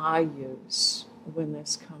that I use when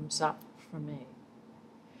this comes up for me.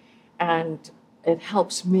 And it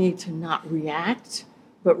helps me to not react,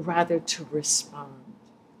 but rather to respond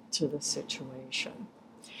to the situation.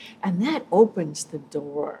 And that opens the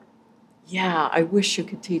door. Yeah, I wish you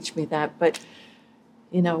could teach me that, but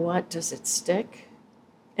you know what? Does it stick?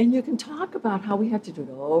 And you can talk about how we have to do it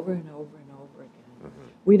over and over and over again.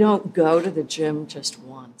 We don't go to the gym just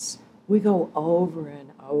once. We go over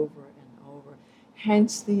and over and over.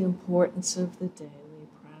 Hence the importance of the daily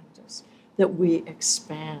practice, that we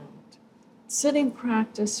expand. Sitting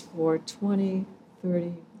practice for 20,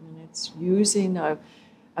 30 minutes, using a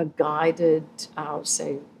guided,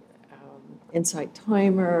 insight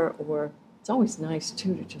timer, or it's always nice,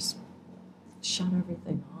 too, to just shut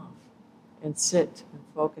everything off and sit and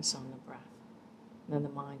focus on the breath. And then the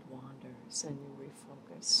mind wanders and you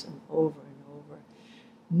refocus and over,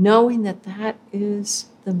 knowing that that is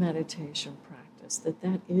the meditation practice, that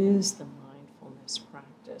that is the mindfulness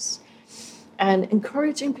practice, and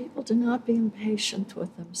encouraging people to not be impatient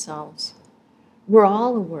with themselves. We're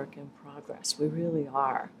all a work in progress, we really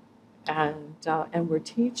are, and we're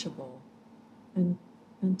teachable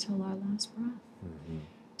until our last breath. Mm-hmm.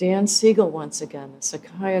 Dan Siegel, once again, a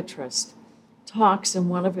psychiatrist, talks in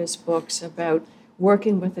one of his books about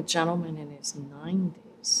working with a gentleman in his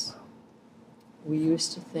 90s. We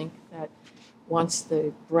used to think that once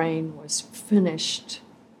the brain was finished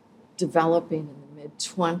developing in the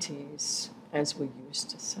mid-20s, as we used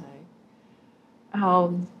to say,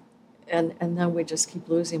 and then we just keep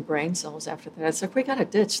losing brain cells after that. It's like, we got to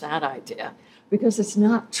ditch that idea because it's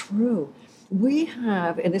not true. We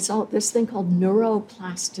have, and it's all this thing called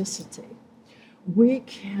neuroplasticity. We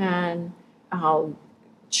can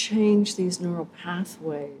change these neural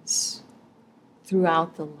pathways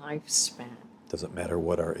throughout the lifespan. Doesn't matter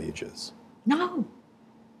what our age is. No.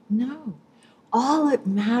 All it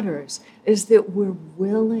matters is that we're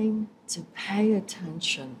willing to pay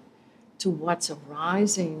attention to what's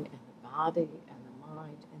arising in the body and the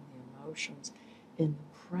mind and the emotions in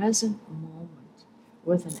the present moment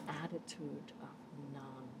with an attitude of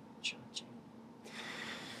non-judging.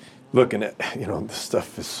 Look, and this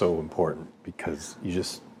stuff is so important because you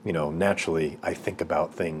just, naturally I think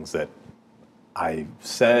about things that I've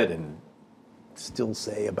said and still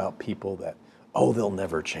say about people that, they'll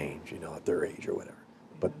never change, at their age or whatever.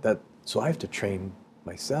 But so I have to train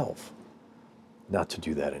myself not to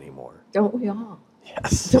do that anymore. Don't we all?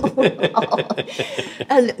 Yes. Don't we all?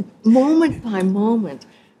 And moment by moment,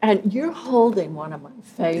 and you're holding one of my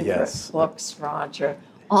favorite books, Roger,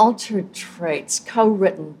 Altered Traits,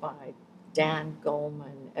 co-written by Dan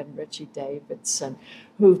Goleman and Richie Davidson,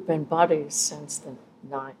 who've been buddies since the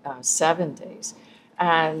 70s.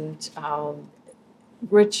 And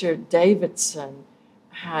Richard Davidson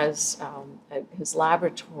has, his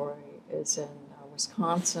laboratory is in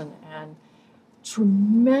Wisconsin, and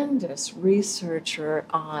tremendous researcher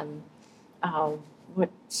on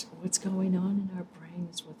what's going on in our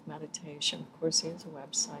brains with meditation. Of course, he has a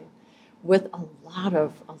website with a lot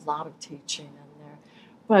of teaching in there.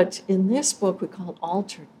 But in this book we call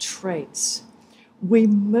Altered Traits, we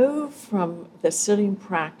move from the sitting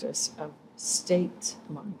practice of state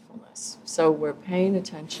mindfulness. So we're paying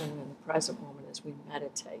attention in the present moment as we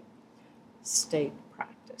meditate. State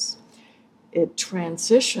practice. It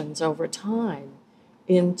transitions over time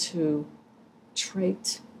into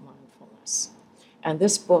trait mindfulness. And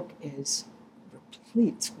this book is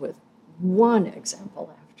replete with one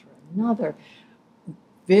example after another,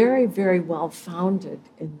 very, very well founded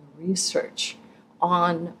in the research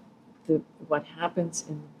on what happens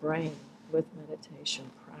in the brain with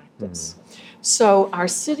meditation practice. So our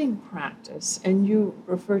sitting practice, and you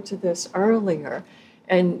referred to this earlier,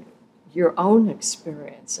 and your own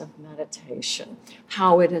experience of meditation,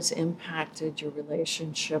 how it has impacted your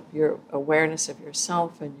relationship, your awareness of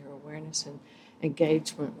yourself, and your awareness and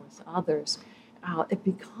engagement with others. It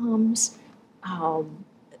becomes,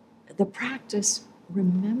 the practice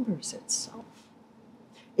remembers itself.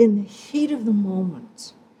 In the heat of the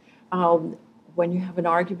moment, when you have an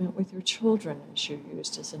argument with your children, as you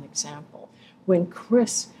used as an example, when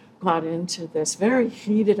Chris got into this very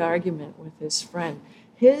heated argument with his friend,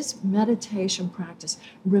 his meditation practice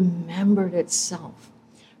remembered itself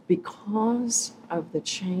because of the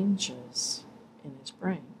changes in his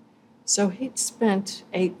brain. So he'd spent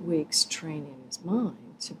 8 weeks training his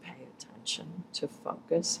mind to pay attention, to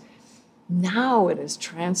focus. Now it is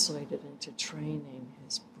translated into training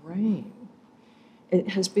his brain. It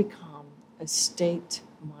has become a state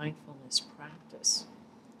mindfulness practice.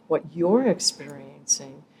 What you're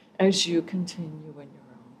experiencing as you continue in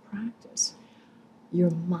your own practice. You're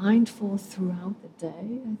mindful throughout the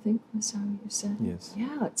day, I think was how you said it. Yes.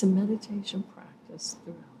 Yeah, it's a meditation practice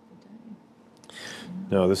throughout the day. Yeah.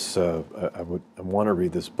 No, this I want to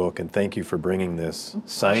read this book, and thank you for bringing this. Oh,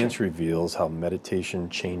 Science sure. reveals how meditation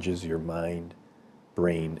changes your mind,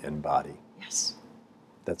 brain, and body. Yes.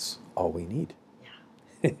 That's all we need.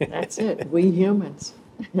 Yeah, that's it. We humans.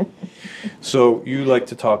 So you like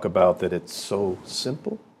to talk about that it's so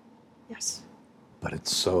simple, Yes. but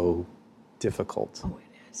it's so difficult. Oh,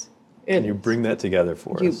 it is. Can you bring that together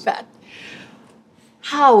for You us? bet.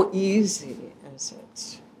 How easy is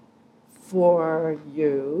it for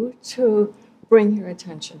you to bring your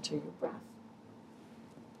attention to your breath?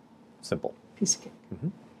 Simple. Piece of cake. Mm-hmm.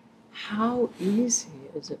 How easy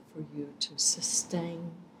is it for you to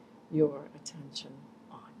sustain your attention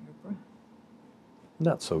on your breath?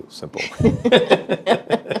 Not so simple.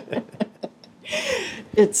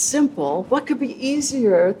 It's simple. What could be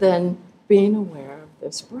easier than being aware of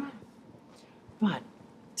this breath? But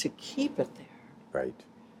to keep it there, Right.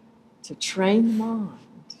 to train the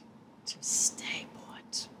mind, to stay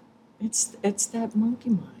put, it's that monkey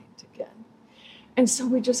mind again. And so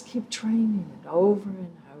we just keep training it over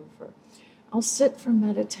and over. I'll sit for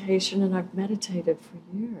meditation, and I've meditated for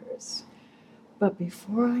years. But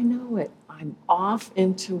before I know it, I'm off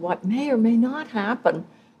into what may or may not happen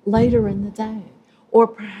later in the day. Or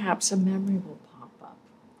perhaps a memory will pop up,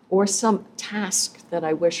 or some task that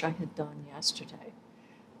I wish I had done yesterday.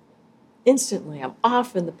 Instantly, I'm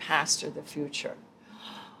off in the past or the future.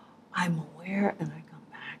 I'm aware, and I come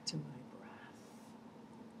back to my breath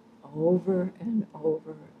over and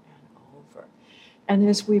over and over. And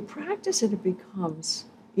as we practice it, it becomes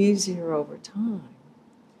easier over time.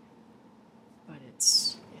 But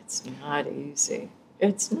it's not easy.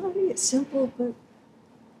 It's not simple, but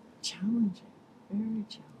challenging, very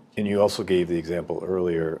challenging. And you also gave the example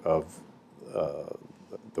earlier of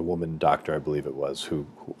the woman doctor, I believe it was, who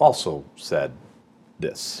also said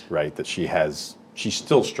this, right? That she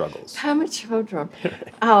still struggles. Pema Chodron,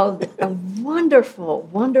 a wonderful,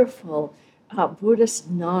 wonderful Buddhist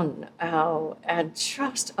nun, and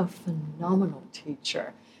just a phenomenal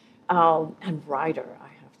teacher and writer, I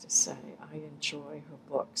have to say. I enjoy her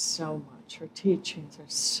books so much. Her teachings are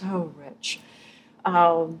so rich.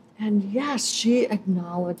 And yes, she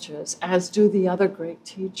acknowledges, as do the other great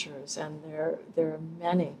teachers, and there are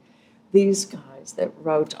many, these guys that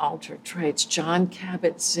wrote Altered Traits, John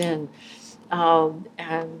Kabat-Zinn,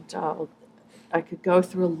 and I could go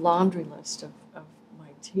through a laundry list of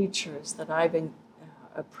my teachers that I've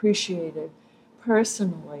appreciated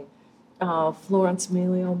personally. Florence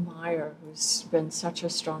Melio Meyer, who's been such a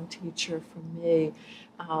strong teacher for me.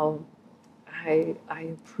 I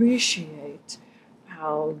appreciate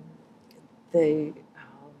how the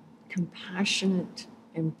compassionate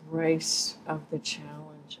embrace of the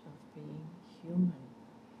challenge of being human.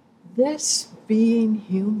 This being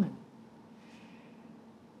human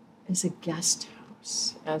is a guest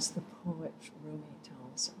house, as the poet Rumi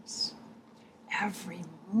tells us. Every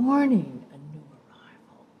morning a new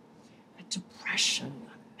arrival, a depression,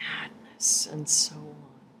 a madness, and so on.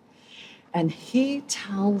 And he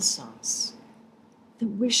tells us that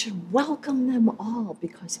we should welcome them all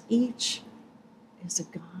because each is a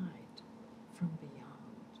guide from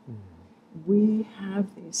beyond. We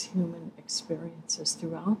have these human experiences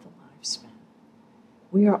throughout the lifespan.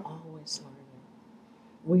 We are always learning.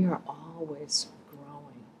 We are always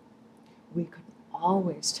growing. We could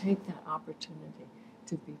always take that opportunity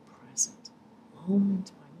to be present,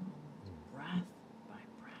 moment by moment, breath by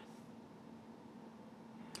breath.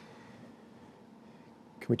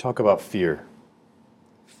 Can we talk about fear?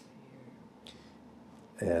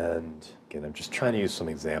 And again, I'm just trying to use some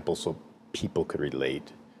examples so people could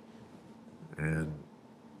relate. And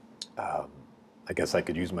I guess I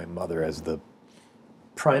could use my mother as the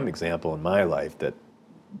prime example in my life, that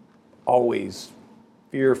always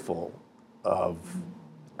fearful of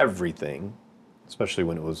everything, especially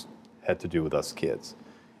when it had to do with us kids.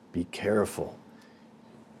 Be careful.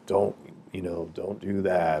 Don't do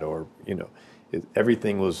that, or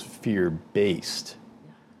everything was fear-based.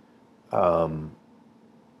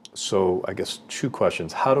 So I guess two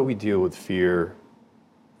questions. How do we deal with fear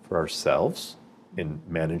for ourselves in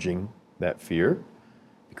managing that fear?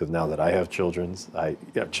 Because now that I have children, I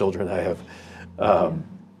have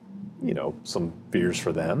some fears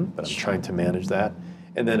for them, but I'm trying to manage that.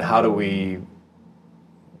 And then how do we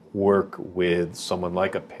work with someone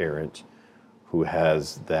like a parent who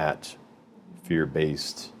has that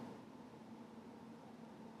fear-based,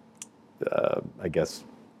 I guess,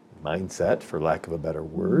 mindset, for lack of a better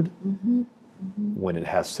word, when it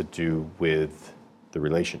has to do with the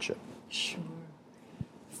relationship? Sure.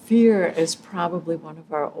 Fear is probably one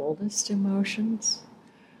of our oldest emotions.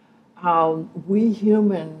 We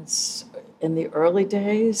humans, in the early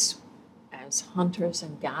days, as hunters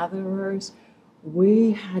and gatherers,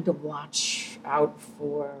 we had to watch out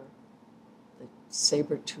for the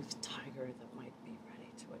saber-toothed tiger that might be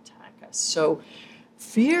ready to attack us. So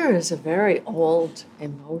fear is a very old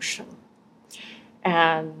emotion.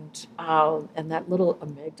 And that little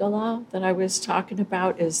amygdala that I was talking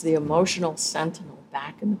about is the emotional sentinel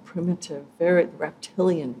back in the primitive, very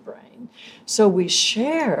reptilian brain. So we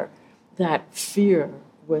share that fear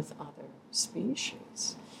with other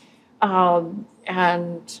species.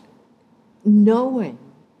 And knowing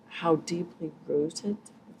how deeply rooted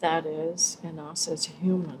that is in us as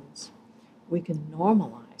humans, we can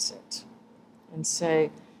normalize it and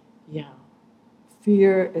say, yeah,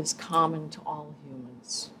 fear is common to all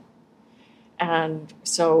humans. And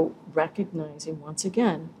so recognizing, once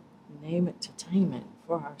again, name it to tame it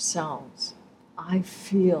for ourselves. I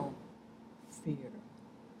feel fear.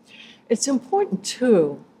 It's important,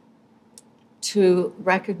 too, to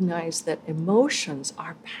recognize that emotions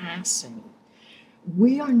are passing.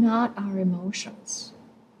 We are not our emotions.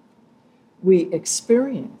 We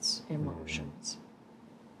experience emotions.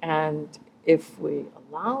 And if we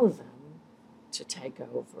allow them to take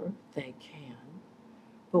over, they can.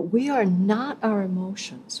 But we are not our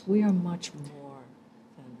emotions. We are much more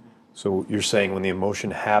than that. So you're saying when the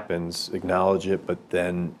emotion happens, acknowledge it, but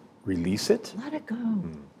then release it? Let it go.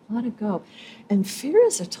 Let it go. And fear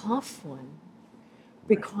is a tough one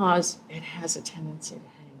because it has a tendency to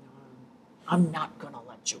hang on. I'm not going to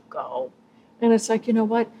let you go. And it's like, you know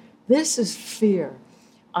what? This is fear.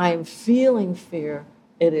 I'm feeling fear.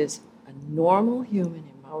 It is a normal human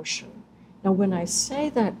emotion. Now, when I say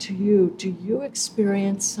that to you, do you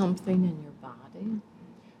experience something in your body?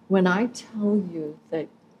 When I tell you that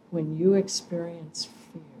when you experience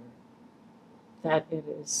fear, that it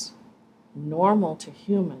is normal to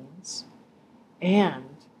humans and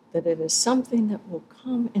that it is something that will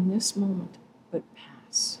come in this moment but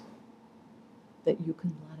pass, that you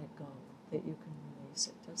can let it go, that you can release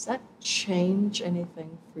it. Does that change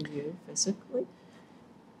anything for you physically?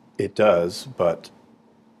 It does, but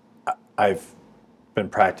I've been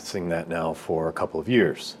practicing that now for a couple of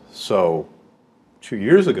years. So 2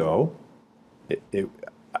 years ago,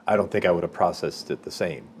 I don't think I would have processed it the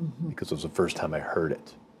same because it was the first time I heard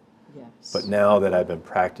it. Yes. But now that I've been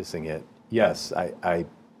practicing it, yes, I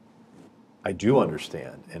do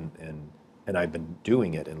understand, and I've been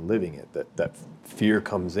doing it and living it, that fear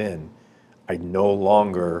comes in. I no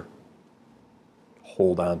longer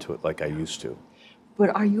hold on to it like I used to.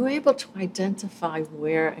 But are you able to identify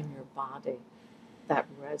where in your body that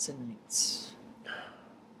resonates?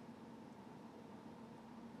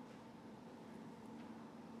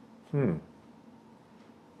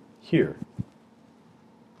 Here.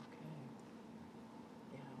 Okay.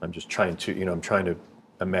 Yeah. I'm just trying to, I'm trying to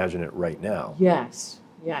imagine it right now. Yes,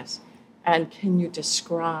 yes. And can you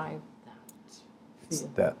describe that It's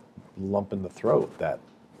feeling? that lump in the throat, that,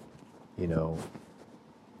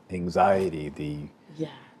 anxiety,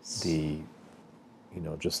 Yes.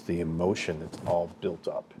 just the emotion that's all built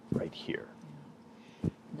up right here.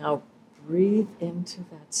 Now breathe into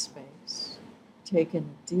that space. Take in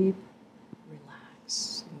a deep,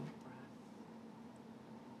 relaxing breath.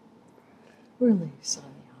 Release on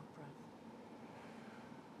the out breath.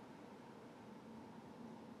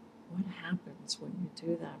 What happens when you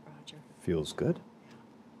do that, Roger? Feels good.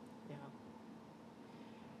 Yeah.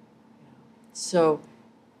 So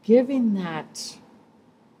giving that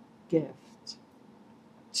gift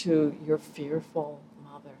to your fearful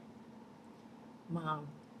mother. Mom,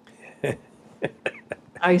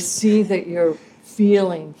 I see that you're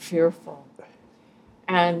feeling fearful.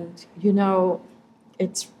 And,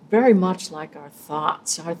 it's very much like our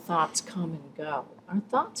thoughts. Our thoughts come and go. Our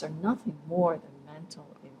thoughts are nothing more than mental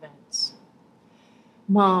events.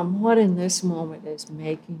 Mom, what in this moment is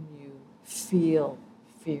making you feel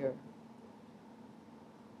fear?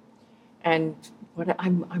 And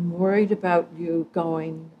I'm worried about you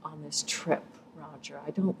going on this trip, Roger.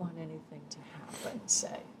 I don't want anything to happen,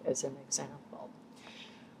 say, as an example.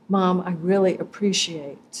 Mom, I really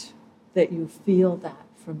appreciate that you feel that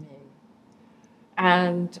for me.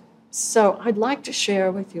 And so I'd like to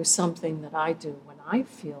share with you something that I do when I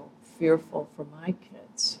feel fearful for my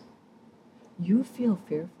kids. You feel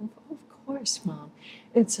fearful? Of course, Mom.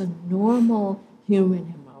 It's a normal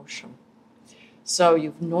human emotion. So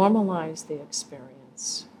you've normalized the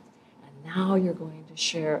experience, and now you're going to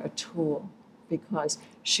share a tool because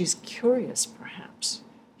she's curious, perhaps.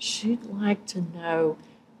 She'd like to know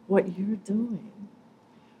what you're doing.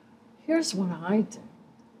 Here's what I do.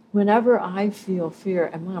 Whenever I feel fear,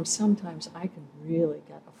 and Mom, sometimes I can really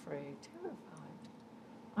get afraid,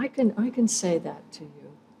 terrified. I can say that to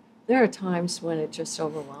you. There are times when it just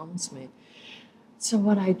overwhelms me. So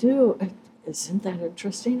what I do, isn't that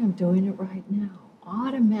interesting? I'm doing it right now.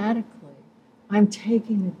 Automatically, I'm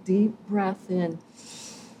taking a deep breath in,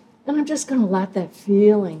 and I'm just going to let that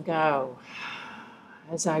feeling go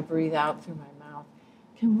as I breathe out through my mouth.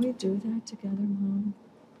 Can we do that together, Mom?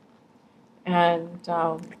 And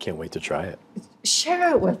I can't wait to try it.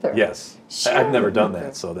 share it with her. Yes, Share I've never it done with her.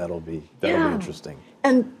 that, so that'll be Yeah. interesting.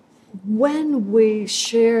 And when we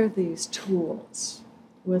share these tools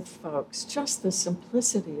with folks, just the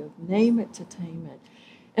simplicity of name it to tame it,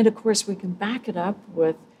 and of course we can back it up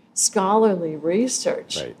with scholarly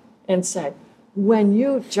research Right. and say, when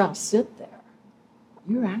you just sit there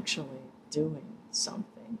you're actually doing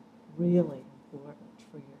something really important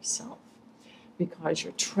for yourself, because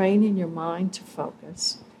you're training your mind to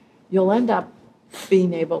focus. You'll end up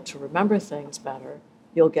being able to remember things better.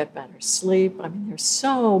 You'll get better sleep. I mean, there's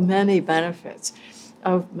so many benefits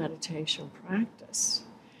of meditation practice.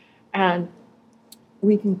 And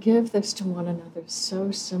we can give this to one another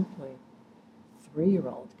so simply. A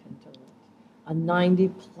 3-year-old can do it. A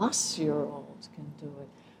 90-plus-year-old can do it,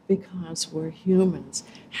 because we're humans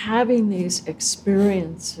having these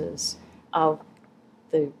experiences of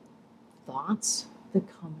the thoughts that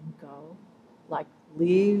come and go, like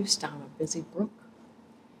leaves down a busy brook,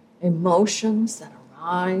 emotions that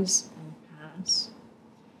arise and pass,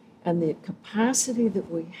 and the capacity that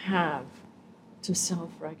we have to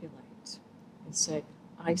self-regulate and say,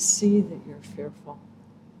 I see that you're fearful.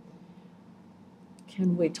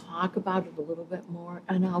 Can we talk about it a little bit more?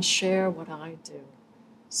 And I'll share what I do.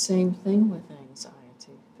 Same thing with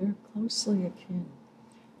anxiety. They're closely akin.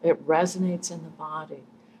 It resonates in the body.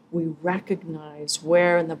 We recognize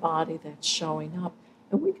where in the body that's showing up,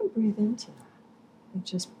 and we can breathe into that. And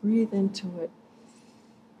just breathe into it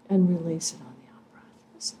and release it on the out-breath.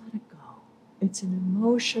 Just let it go. It's an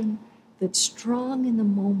emotion that's strong in the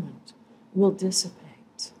moment, will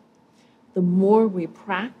dissipate. The more we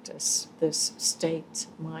practice this state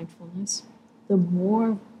mindfulness, the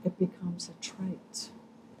more it becomes a trait.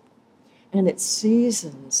 And it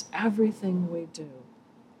seasons everything we do.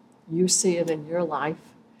 You see it in your life,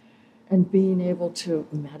 and being able to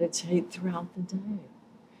meditate throughout the day.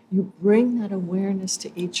 You bring that awareness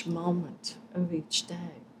to each moment of each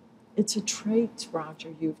day. It's a trait,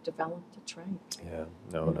 Roger. You've developed a trait. Yeah,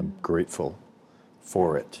 no, and I'm grateful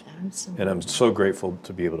for it. Absolutely. And I'm so grateful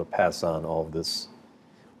to be able to pass on all of this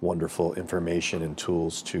wonderful information and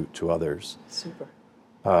tools to others. Super.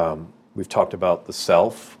 We've talked about the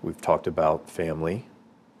self, we've talked about family,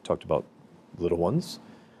 talked about little ones.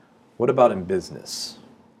 What about in business?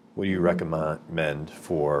 What do you recommend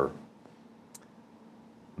for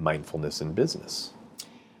mindfulness in business?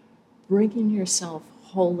 Bringing yourself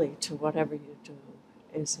wholly to whatever you do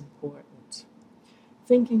is important.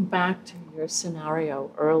 Thinking back to your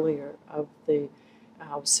scenario earlier of the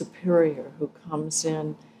superior who comes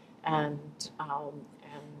in and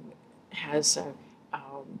has a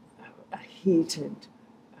heated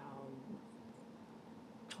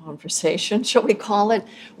conversation, shall we call it,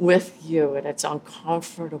 with you, and it's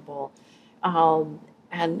uncomfortable.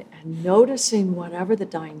 And noticing whatever the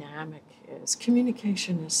dynamic is.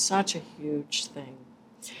 Communication is such a huge thing.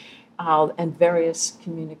 And various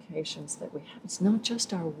communications that we have. It's not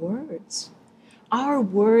just our words. Our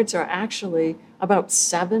words are actually about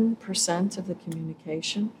 7% of the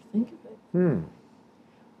communication. Think of it.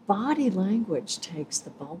 Body language takes the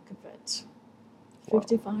bulk of it.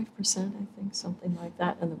 55%, I think, something like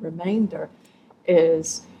that. And the remainder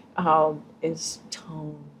is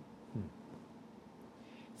tone.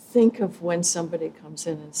 Think of when somebody comes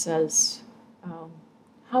in and says,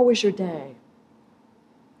 how was your day?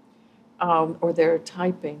 Or they're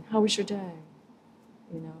typing, how was your day?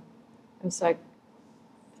 You know, it's like,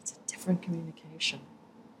 it's a different communication.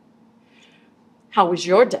 How was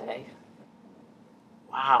your day?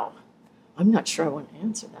 Wow, I'm not sure I want to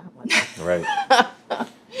answer that one. Right.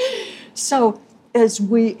 So as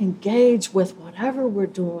we engage with whatever we're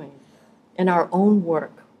doing in our own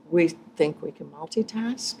work, we think we can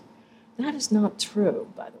multitask. That is not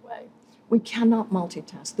true, by the way. We cannot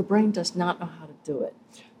multitask. The brain does not know how to do it.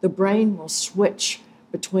 The brain will switch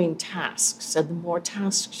between tasks, and the more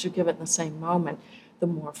tasks you give it in the same moment, the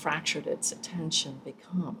more fractured its attention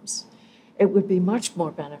becomes. It would be much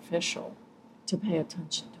more beneficial to pay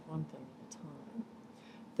attention to one thing at a time.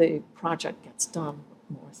 The project gets done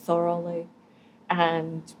more thoroughly,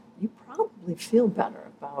 and you probably feel better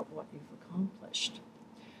about what you've accomplished.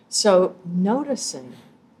 So noticing,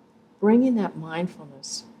 bringing that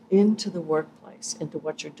mindfulness into the workplace, into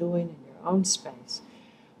what you're doing in your own space.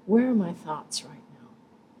 Where are my thoughts right now?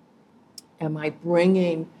 Am I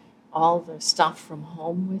bringing all the stuff from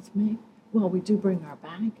home with me? Well, we do bring our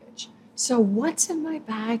baggage. So what's in my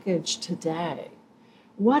baggage today?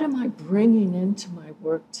 What am I bringing into my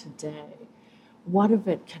work today? What of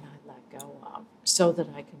it can I let go of so that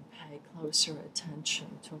I can pay closer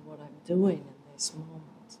attention to what I'm doing in this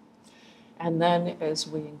moment? And then as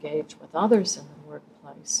we engage with others in the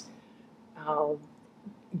workplace,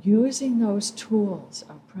 using those tools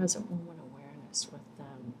of present moment awareness with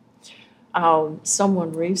them.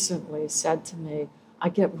 Someone recently said to me, I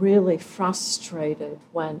get really frustrated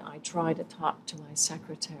when I try to talk to my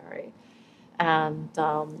secretary. And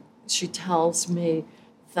she tells me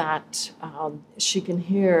that she can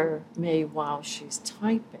hear me while she's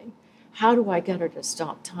typing. How do I get her to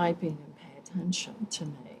stop typing and pay attention to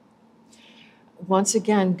me? Once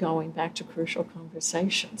again, going back to crucial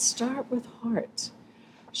conversations, start with heart.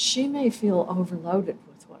 She may feel overloaded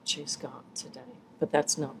with what she's got today, but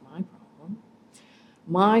that's not my problem.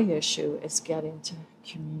 My issue is getting to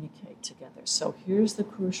communicate together. So here's the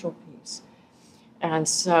crucial piece. And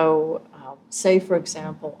so, say, for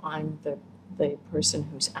example, I'm the person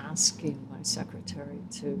who's asking my secretary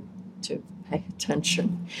to pay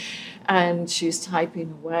attention. And she's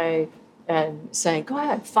typing away and saying, go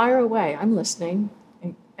ahead, fire away, I'm listening.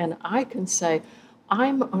 And I can say,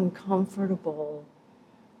 I'm uncomfortable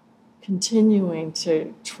continuing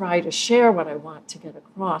to try to share what I want to get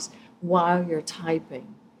across while you're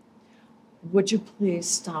typing. Would you please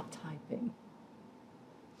stop typing?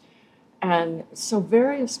 And so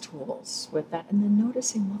various tools with that, and then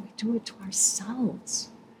noticing when we do it to ourselves.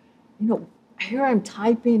 You know, here I'm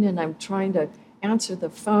typing and I'm trying to answer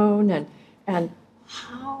the phone, and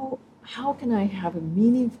how can I have a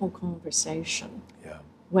meaningful conversation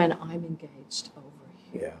when I'm engaged over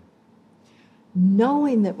here? Yeah.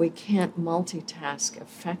 Knowing that we can't multitask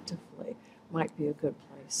effectively might be a good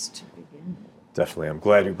place to begin. Definitely. I'm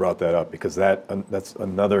glad you brought that up, because that's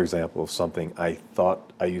another example of something I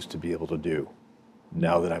thought I used to be able to do.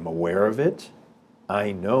 Now that I'm aware of it,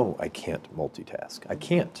 I know I can't multitask. I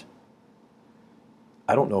can't.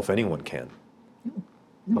 I don't know if anyone can. No,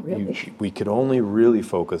 not really. We could only really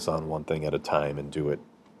focus on one thing at a time and do it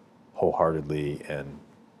wholeheartedly and,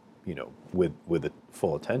 with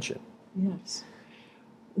full attention. Yes.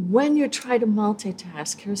 When you try to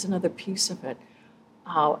multitask, here's another piece of it.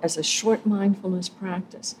 As a short mindfulness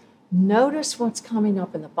practice, notice what's coming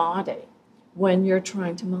up in the body when you're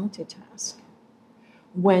trying to multitask.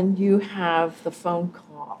 When you have the phone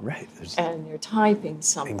call, right, and you're typing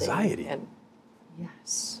something. Anxiety. And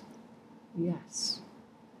yes.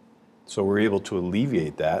 So we're able to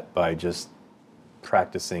alleviate that by just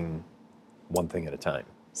practicing one thing at a time.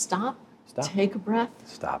 Stop. Take a breath.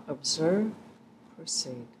 Stop. Observe.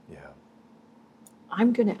 Proceed. Yeah.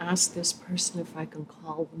 I'm going to ask this person if I can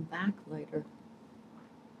call them back later.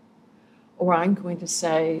 Or I'm going to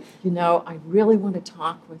say, I really want to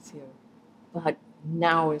talk with you, but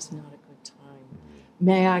now is not a good time.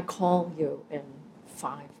 May I call you in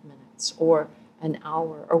 5 minutes or an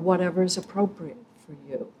hour or whatever is appropriate for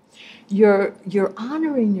you? You're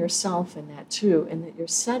honoring yourself in that too, and that you're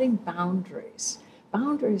setting boundaries.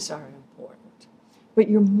 Boundaries are important, but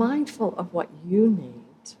you're mindful of what you need.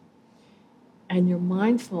 And you're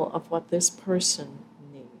mindful of what this person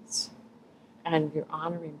needs. And you're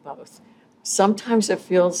honoring both. Sometimes it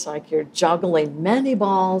feels like you're juggling many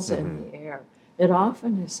balls in the air. It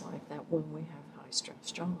often is like that when we have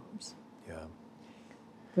high-stress jobs. Yeah.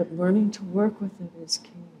 But learning to work with it is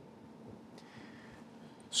key.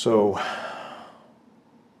 So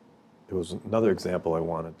there was another example I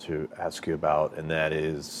wanted to ask you about, and that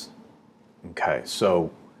is, so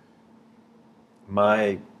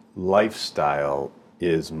my lifestyle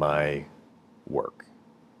is my work.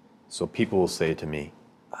 So people will say to me,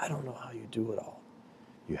 I don't know how you do it all.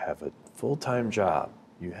 You have a full-time job,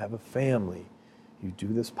 you have a family, you do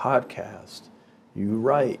this podcast, you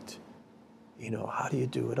write, how do you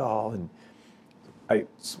do it all? And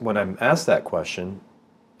when I'm asked that question,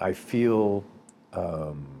 I feel,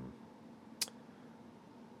 I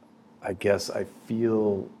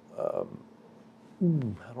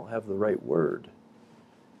don't have the right word.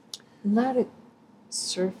 Let it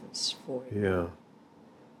surface for you. Yeah.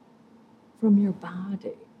 From your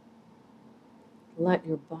body. Let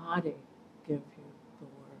your body give you the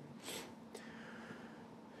word.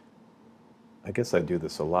 I guess I do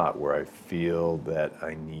this a lot, where I feel that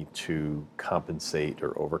I need to compensate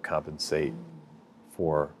or overcompensate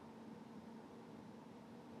for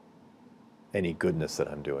any goodness that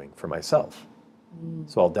I'm doing for myself.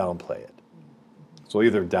 So I'll downplay it. So I'll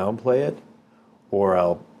either downplay it, or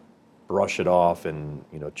I'll brush it off and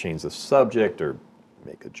change the subject or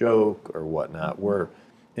make a joke or whatnot, where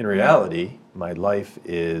in reality my life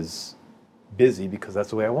is busy because that's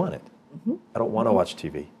the way I want it. I don't want to watch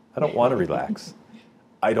TV. I don't want to relax.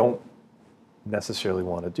 I don't necessarily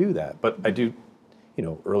want to do that, but I do,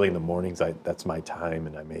 early in the mornings, that's my time,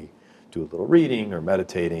 and I may do a little reading or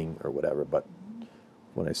meditating or whatever, but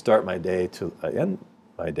when I start my day till I end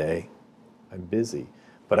my day, I'm busy.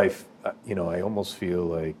 But I almost feel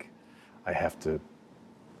like I have to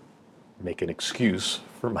make an excuse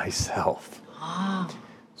for myself.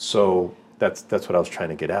 So that's what I was trying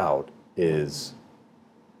to get out, is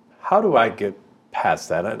how do I get past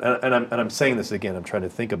that? And I'm saying this again, I'm trying to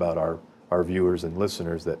think about our our viewers and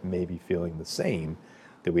listeners that may be feeling the same,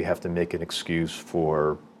 that we have to make an excuse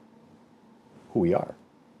for who we are.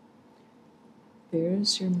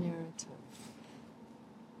 There's your narrative.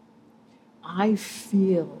 I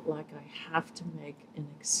feel like I have to make an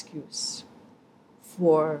excuse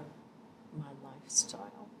for my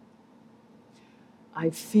lifestyle. I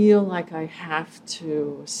feel like I have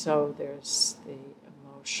to, so there's the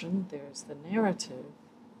emotion, there's the narrative,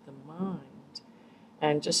 the mind,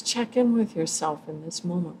 and just check in with yourself in this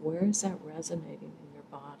moment. Where is that resonating in your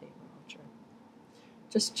body, Roger?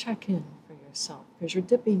 Just check in for yourself, because you're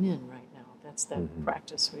dipping in right now. That's that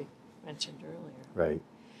practice we mentioned earlier. Right.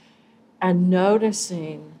 And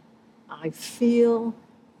noticing, I feel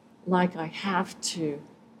like I have to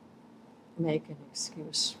make an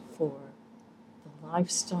excuse for the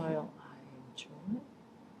lifestyle I enjoy.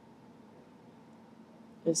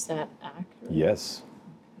 Is that accurate? Yes.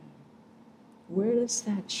 Okay. Where does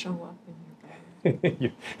that show up in your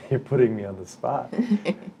body? You're putting me on the spot.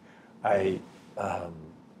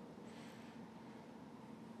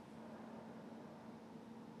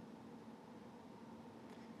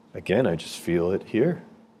 Again, I just feel it here.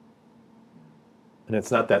 And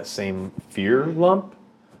it's not that same fear lump,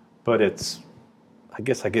 but I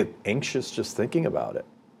guess I get anxious just thinking about it.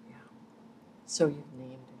 Yeah. So you've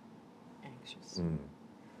named it, anxious. You've named it.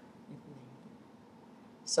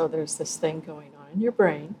 So there's this thing going on in your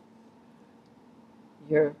brain.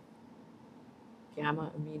 Your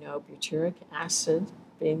gamma aminobutyric acid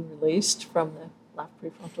being released from the left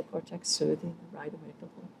prefrontal cortex, soothing the right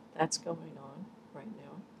amygdala. That's going on right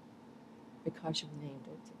now because you've named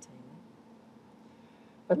it to tame it.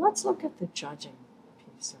 But let's look at the judging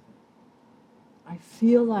piece of it. I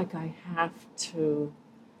feel like I have to,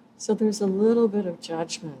 so there's a little bit of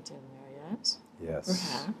judgment in there, yes? Yes.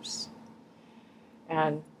 Perhaps.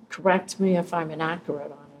 And correct me if I'm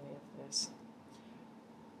inaccurate on any of this.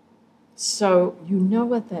 So you know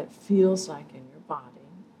what that feels like in your body,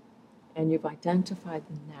 and you've identified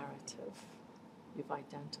the narrative. You've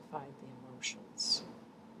identified the emotions.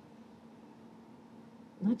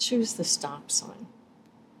 Let's use the stop sign.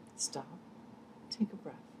 Stop. Take a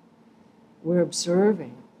breath. We're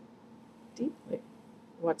observing deeply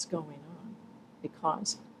what's going on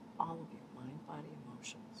because all of you, mind, body,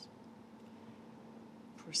 emotions.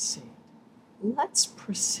 Proceed. Let's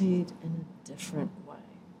proceed in a different way.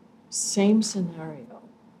 Same scenario.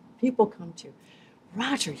 People come to you,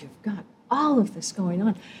 Roger, you've got all of this going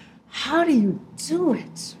on. How do you do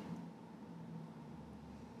it?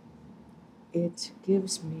 It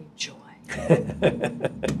gives me joy.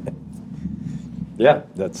 Yeah,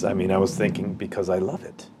 I was thinking because I love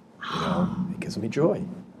it. It gives me joy.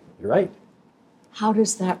 You're right. How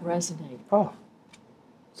does that resonate? Oh,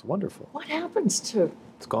 it's wonderful. What happens to?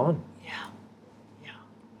 It's gone. Yeah.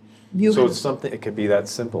 So it's something, it could be that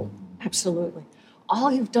simple. Absolutely.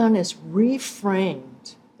 All you've done is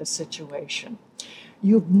reframed the situation.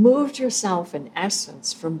 You've moved yourself, in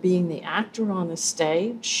essence, from being the actor on the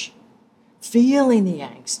stage, feeling the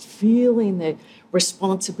angst, feeling the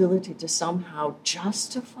responsibility to somehow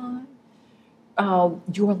justify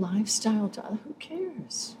your lifestyle to others. Who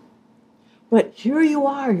cares? But here you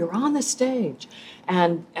are, you're on the stage,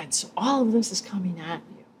 and so all of this is coming at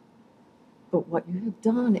you. But what you have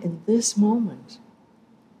done in this moment,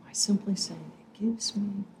 by simply saying, it gives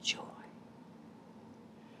me joy.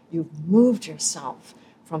 You've moved yourself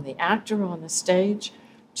from the actor on the stage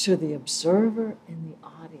to the observer in the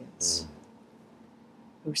audience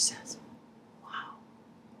who says, wow,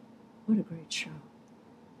 what a great show.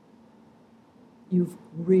 You've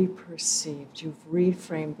re-perceived, you've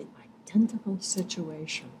reframed the identical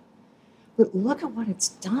situation. But look at what it's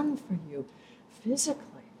done for you physically.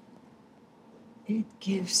 It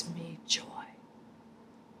gives me joy.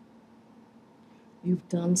 You've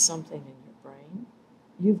done something in your brain.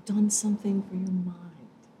 You've done something for your mind.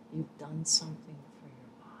 You've done something for your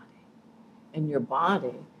body. And your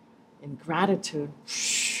body, in gratitude,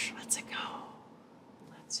 lets it go.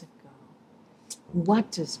 Lets it go.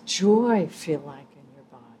 What does joy feel like in your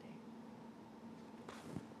body?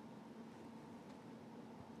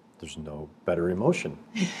 There's no better emotion.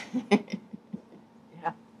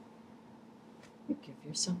 Yeah. You give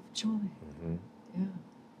yourself joy. Mm-hmm. Yeah.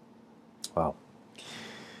 Wow.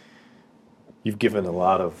 You've given a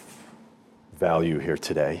lot of value here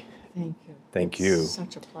today. Thank you. Thank It's you.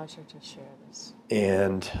 Such a pleasure to share this.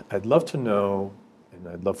 And I'd love to know, and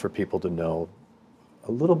I'd love for people to know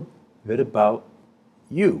a little bit about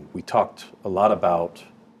you. We talked a lot about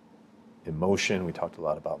emotion. We talked a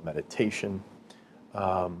lot about meditation.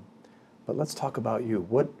 But let's talk about you.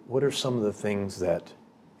 What are some of the things that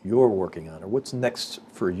you're working on, or what's next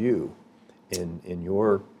for you? in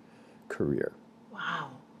your career?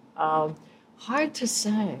 Wow. Hard to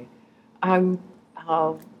say. I'm,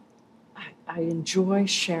 uh, I enjoy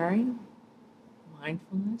sharing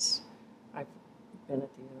mindfulness. I've been at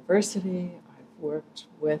the university. I've worked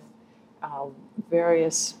with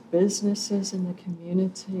various businesses in the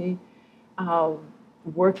community, uh,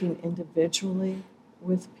 working individually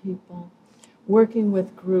with people, working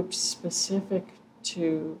with groups specific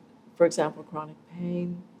to, for example, chronic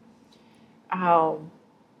pain. Um,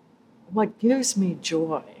 what gives me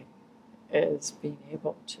joy is being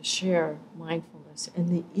able to share mindfulness and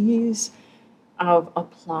the ease of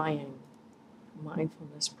applying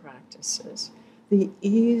mindfulness practices, the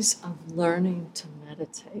ease of learning to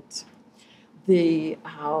meditate, the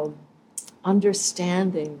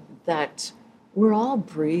understanding that we're all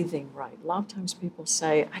breathing right. A lot of times people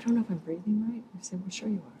say, I don't know if I'm breathing right. I say, well, sure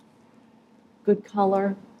you are. Good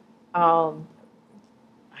color. Um,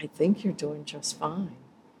 I think you're doing just fine.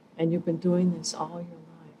 And you've been doing this all your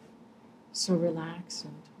life. So relax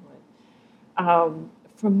into it.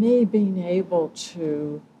 For me, being able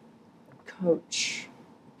to coach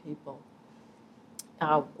people,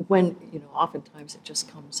 when, oftentimes it just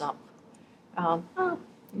comes up,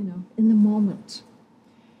 in the moment,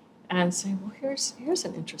 and say, well, here's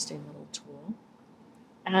an interesting little tool,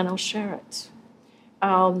 and I'll share it.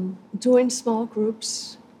 Doing small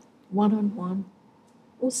groups, one-on-one,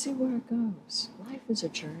 we'll see where it goes. Life is a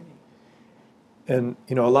journey. And,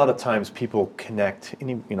 a lot of times people connect,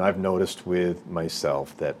 and, I've noticed with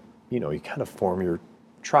myself that, you kind of form your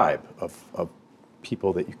tribe of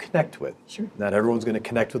people that you connect with. Sure. Not everyone's going to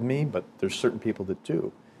connect with me, but there's certain people that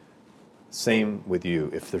do. Same with you.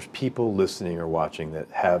 If there's people listening or watching that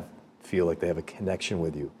feel like they have a connection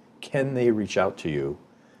with you, can they reach out to you,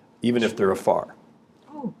 even if they're afar?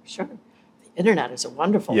 Oh, sure. The internet is a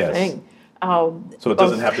wonderful Yes. thing. So it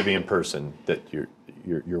doesn't have to be in person, that your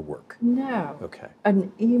work. No. Okay.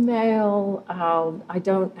 An email. I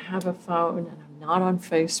don't have a phone, and I'm not on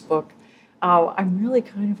Facebook. I'm really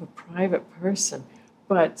kind of a private person,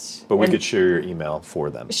 but we could share your email for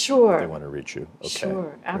them. Sure. If they want to reach you. Okay. Sure,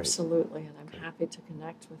 Great. absolutely, and I'm happy to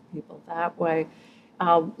connect with people that way.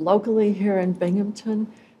 Locally here in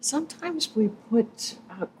Binghamton, sometimes we put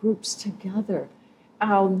groups together.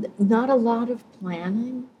 Not a lot of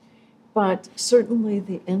planning, but certainly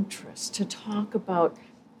the interest to talk about,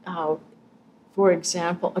 for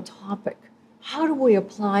example, a topic. How do we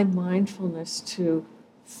apply mindfulness to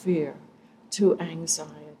fear, to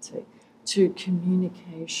anxiety, to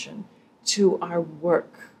communication, to our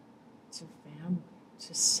work, to family,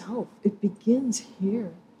 to self? It begins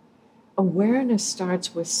here. Awareness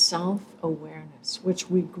starts with self-awareness, which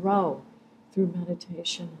we grow through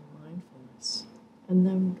meditation and mindfulness. And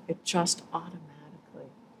then it just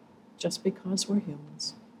automatically, just because we're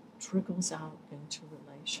humans, trickles out into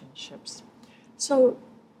relationships. So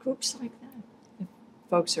groups like that, if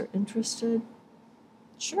folks are interested,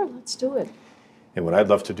 sure, let's do it. And what I'd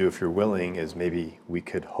love to do, if you're willing, is maybe we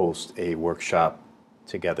could host a workshop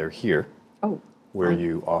together here. Where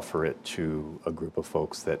you offer it to a group of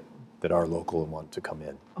folks that are local and want to come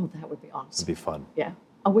in. Oh, that would be awesome. It'd be fun. Yeah,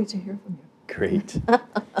 I'll wait to hear from you. Great.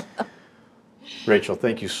 Rachael,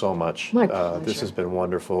 thank you so much. My pleasure. This has been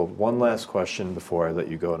wonderful. One last question before I let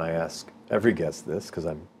you go, and I ask every guest this because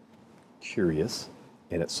I'm curious,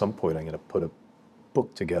 and at some point I'm going to put a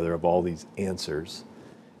book together of all these answers,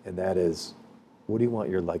 and that is, what do you want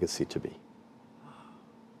your legacy to be?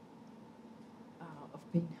 Of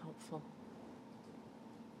being helpful.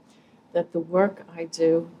 That the work I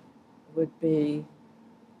do would be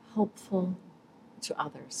helpful to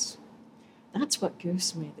others. That's what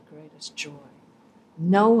gives me the greatest joy.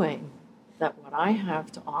 Knowing that what I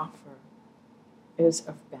have to offer is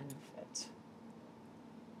of benefit.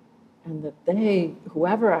 And that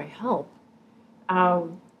whoever I help,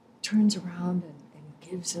 turns around and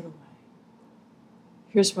gives it away.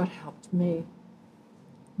 Here's what helped me.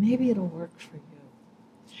 Maybe it'll work for you.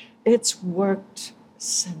 It's worked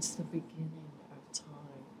since the beginning of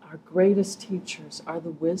time. Our greatest teachers are the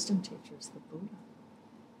wisdom teachers, the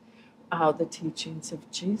Buddha, the teachings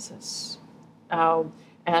of Jesus.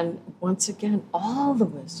 And once again, all the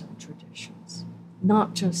wisdom traditions,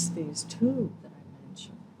 not just these two that I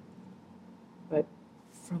mentioned, but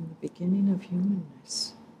from the beginning of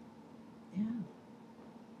humanness. Yeah.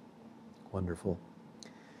 Wonderful.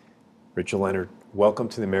 Rachael Leonard, welcome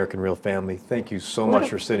to the American Real family. Thank you so What much a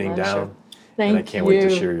for sitting pleasure. down. Thank and I can't wait to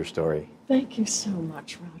share your story. Thank you so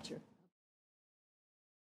much, Roger.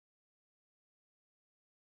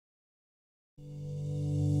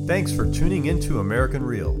 Thanks for tuning into American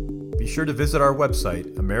Real. Be sure to visit our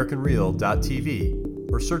website, AmericanReal.tv,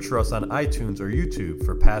 or search for us on iTunes or YouTube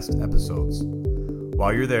for past episodes.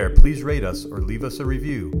 While you're there, please rate us or leave us a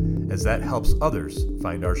review, as that helps others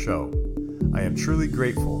find our show. I am truly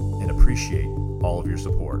grateful and appreciate all of your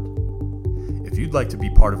support. If you'd like to be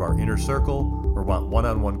part of our inner circle or want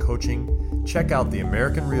one-on-one coaching, check out the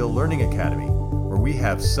American Real Learning Academy, where we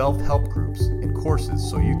have self-help groups and courses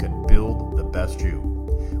so you can build the best you.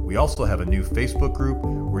 We also have a new Facebook group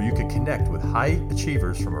where you can connect with high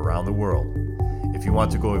achievers from around the world. If you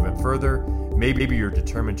want to go even further, maybe you're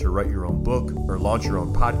determined to write your own book or launch your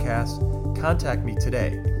own podcast, contact me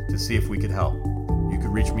today to see if we could help. You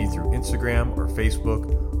can reach me through Instagram or Facebook,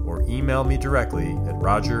 or email me directly at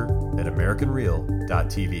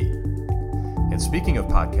roger@americanreal.tv. And speaking of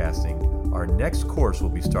podcasting, our next course will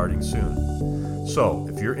be starting soon. So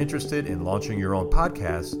if you're interested in launching your own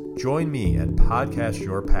podcast, join me and Podcast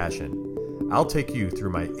Your Passion. I'll take you through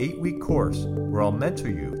my 8-week course where I'll mentor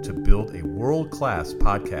you to build a world-class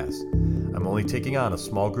podcast. I'm only taking on a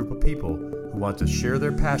small group of people who want to share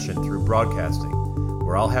their passion through broadcasting,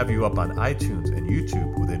 where I'll have you up on iTunes and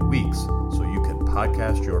YouTube within weeks so you can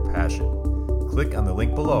podcast your passion. Click on the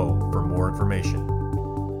link below for more information.